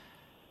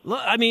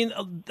 I mean,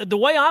 the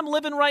way I'm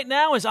living right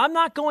now is I'm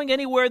not going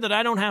anywhere that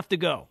I don't have to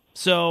go.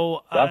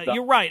 So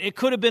you're right. It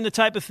could have been the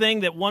type of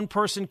thing that one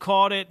person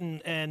caught it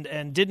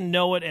and didn't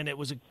know it, and it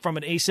was from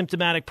an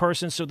asymptomatic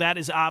person. So that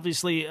is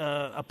obviously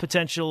a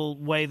potential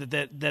way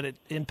that it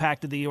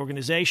impacted the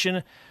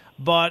organization.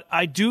 But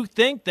I do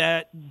think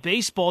that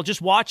baseball,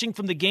 just watching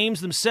from the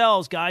games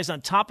themselves, guys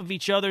on top of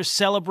each other,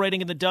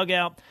 celebrating in the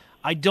dugout,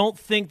 I don't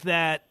think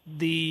that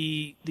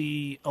the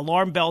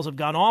alarm bells have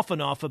gone off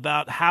enough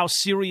about how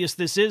serious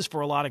this is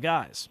for a lot of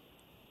guys.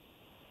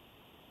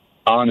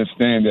 I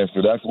understand that,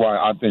 so that's why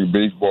I think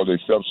baseball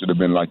itself should have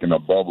been like in a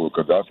bubble,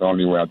 because that's the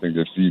only way I think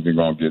the season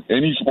going to get.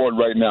 Any sport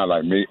right now,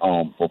 like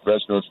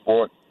professional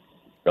sport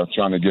that's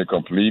trying to get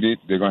completed,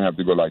 they're going to have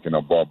to go like in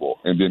a bubble.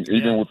 And then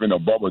even within a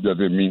bubble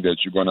doesn't mean that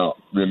you're going to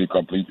really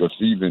complete your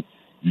season.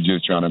 You're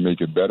just trying to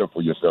make it better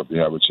for yourself to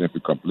have a chance to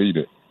complete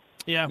it.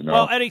 Yeah. You know?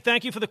 Well, Eddie,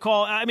 thank you for the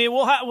call. I mean,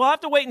 we'll have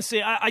to wait and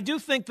see. I do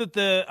think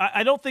that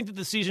I don't think that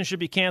the season should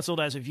be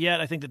canceled as of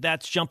yet. I think that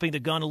that's jumping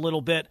the gun a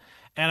little bit,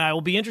 and I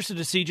will be interested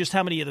to see just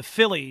how many of the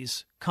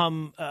Phillies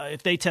come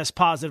if they test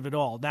positive at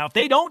all. Now, if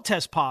they don't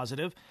test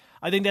positive,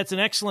 I think that's an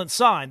excellent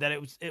sign that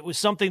it was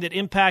something that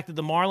impacted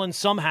the Marlins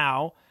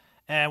somehow,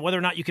 and whether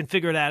or not you can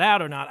figure that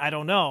out or not, I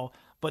don't know.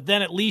 But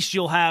then at least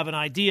you'll have an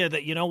idea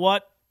that, you know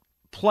what,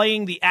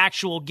 playing the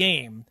actual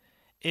game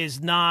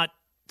is not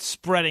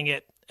spreading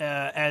it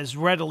as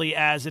readily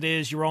as it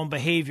is your own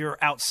behavior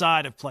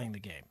outside of playing the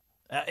game.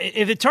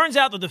 If it turns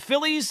out that the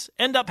Phillies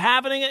end up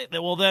having it,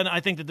 well, then I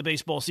think that the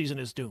baseball season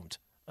is doomed.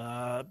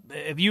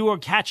 If you are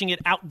catching it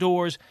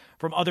outdoors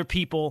from other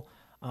people,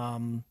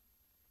 then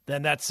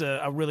that's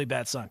a really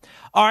bad sign.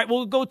 All right,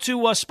 we'll go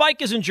to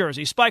Spike is in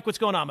Jersey. Spike, what's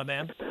going on, my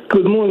man?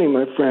 Good morning,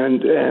 my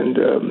friend. And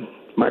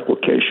Michael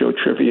K. Show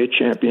trivia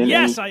champion.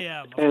 Yes, I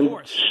am, of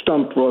course.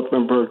 Stump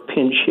Rothenberg,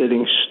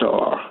 pinch-hitting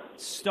star.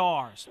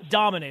 Stars.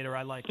 Dominator,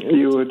 I like it.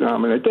 You were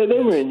dominator. They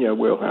were in your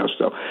wheelhouse,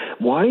 though.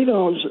 Why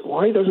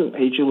doesn't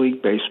Major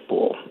League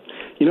Baseball,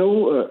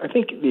 I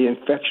think the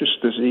infectious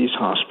disease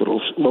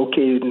hospitals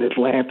located in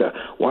Atlanta,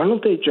 why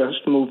don't they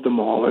just move the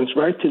Marlins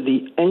right to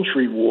the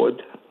entry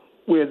ward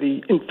where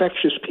the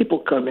infectious people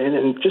come in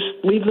and just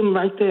leave them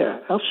right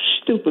there? How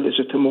stupid is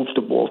it to move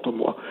to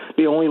Baltimore?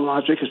 The only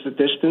logic is the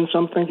distance,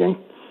 I'm thinking.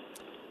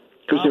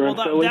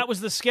 That was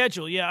the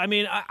schedule, yeah. I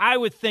mean, I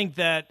would think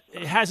that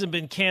it hasn't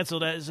been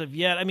canceled as of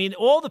yet. I mean,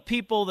 all the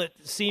people that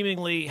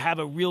seemingly have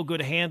a real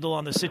good handle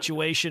on the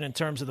situation in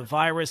terms of the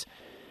virus,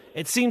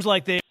 it seems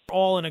like they're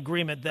all in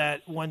agreement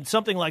that when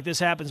something like this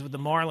happens with the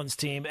Marlins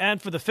team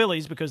and for the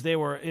Phillies, because they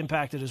were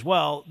impacted as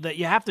well, that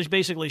you have to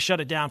basically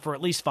shut it down for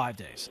at least 5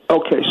 days.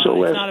 Okay,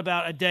 so it's not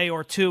about a day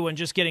or two and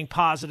just getting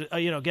positive,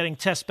 getting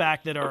tests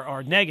back that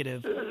are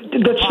negative.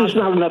 That's just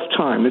not enough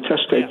time. The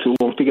tests take too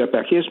long to get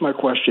back. Here's my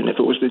question. If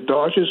it was the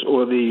Dodgers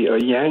or the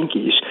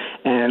Yankees,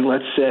 and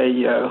let's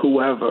say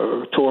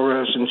whoever,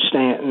 Torres and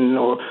Stanton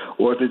or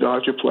the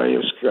Dodger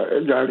players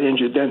got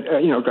injured, then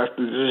got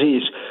the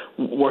disease,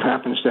 what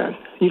happens then?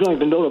 You don't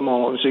even know the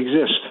Marlins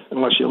exist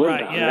unless you live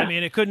down there. I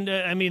mean, it couldn't.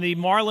 I mean, the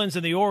Marlins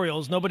and the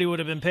Orioles, nobody would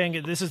have been paying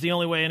it. This is the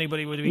only way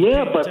anybody would be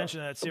paying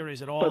attention to that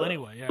series at all,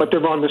 anyway. Yeah. But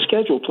they're on the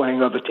schedule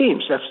playing other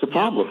teams. That's the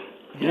problem.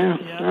 Yeah.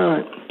 All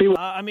right.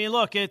 I mean,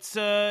 look, it's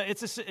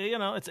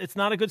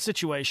not a good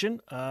situation.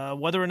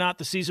 Whether or not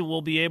the season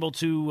will be able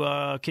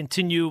to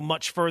continue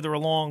much further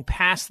along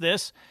past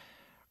this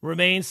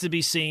remains to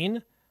be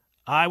seen.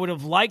 I would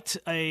have liked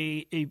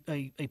a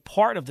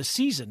part of the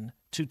season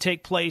to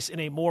take place in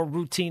a more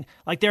routine,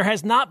 like there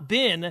has not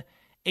been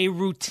a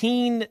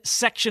routine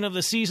section of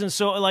the season.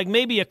 So like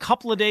maybe a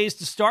couple of days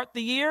to start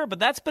the year, but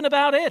that's been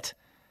about it.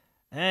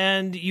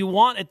 And you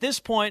want, at this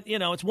point,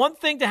 it's one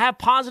thing to have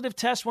positive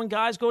tests when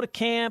guys go to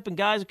camp and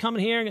guys are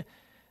coming here.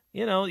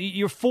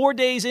 You're 4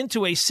 days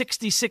into a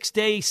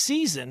 66-day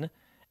season,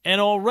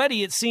 and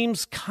already it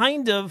seems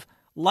kind of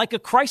like a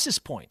crisis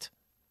point.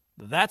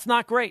 That's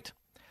not great.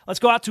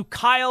 Let's go out to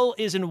Kyle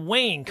is in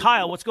Wayne.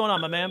 Kyle, what's going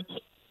on, my man?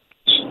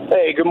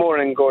 Hey, good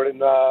morning, Gordon.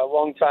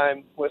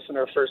 Long-time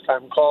listener,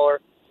 first-time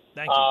caller.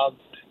 Thank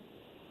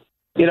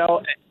you.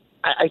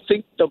 I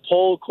think the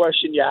poll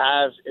question you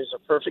have is a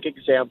perfect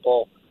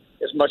example,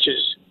 as much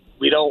as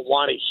we don't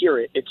want to hear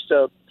it. It's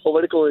the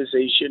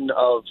politicalization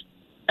of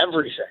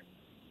everything.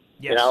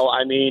 Yes.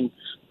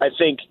 I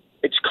think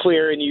it's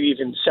clear, and you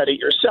even said it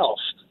yourself.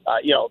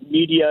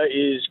 Media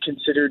is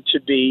considered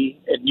to be,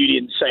 and you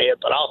didn't say it,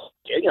 but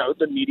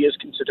the media is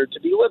considered to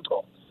be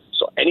liberal.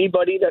 So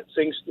anybody that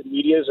thinks the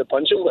media is a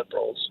bunch of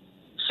liberals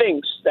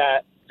thinks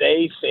that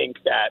they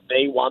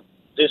want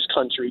this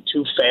country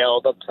to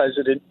fail, the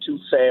president to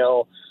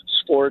fail,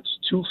 sports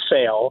to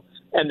fail,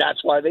 and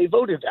that's why they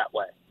voted that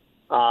way.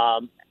 I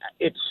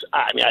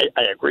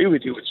agree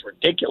with you. It's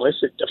ridiculous.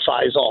 It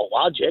defies all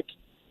logic,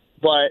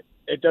 but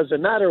it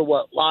doesn't matter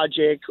what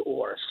logic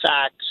or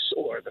facts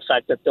or the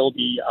fact that there'll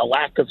be a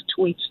lack of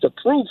tweets to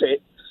prove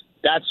it.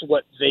 That's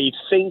what they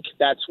think.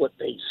 That's what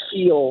they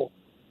feel,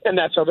 and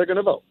that's how they're going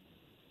to vote.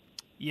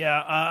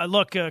 Yeah,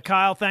 look,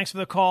 Kyle, thanks for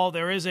the call.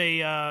 There is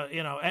it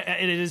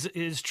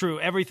is true.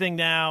 Everything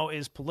now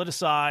is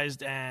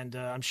politicized, and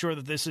I'm sure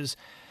that this is,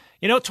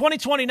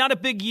 2020, not a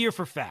big year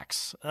for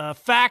facts.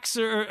 Facts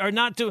are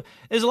not doing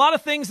 – there's a lot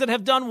of things that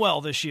have done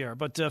well this year,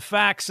 but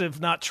facts have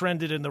not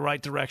trended in the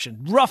right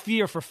direction. Rough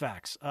year for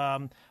facts.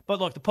 But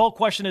look, the poll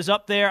question is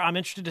up there. I'm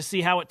interested to see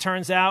how it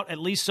turns out, at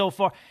least so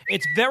far.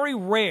 It's very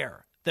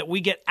rare that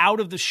we get out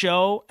of the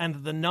show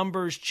and the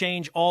numbers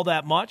change all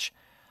that much.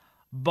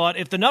 But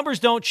if the numbers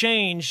don't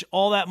change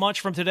all that much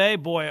from today,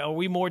 boy, are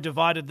we more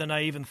divided than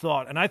I even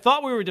thought. And I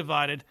thought we were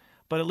divided,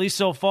 but at least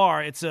so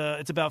far, it's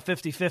about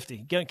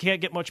 50-50. Can't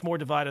get much more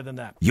divided than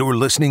that. You're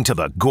listening to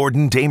the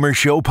Gordon Damer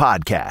Show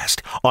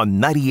podcast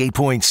on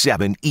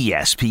 98.7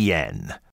 ESPN.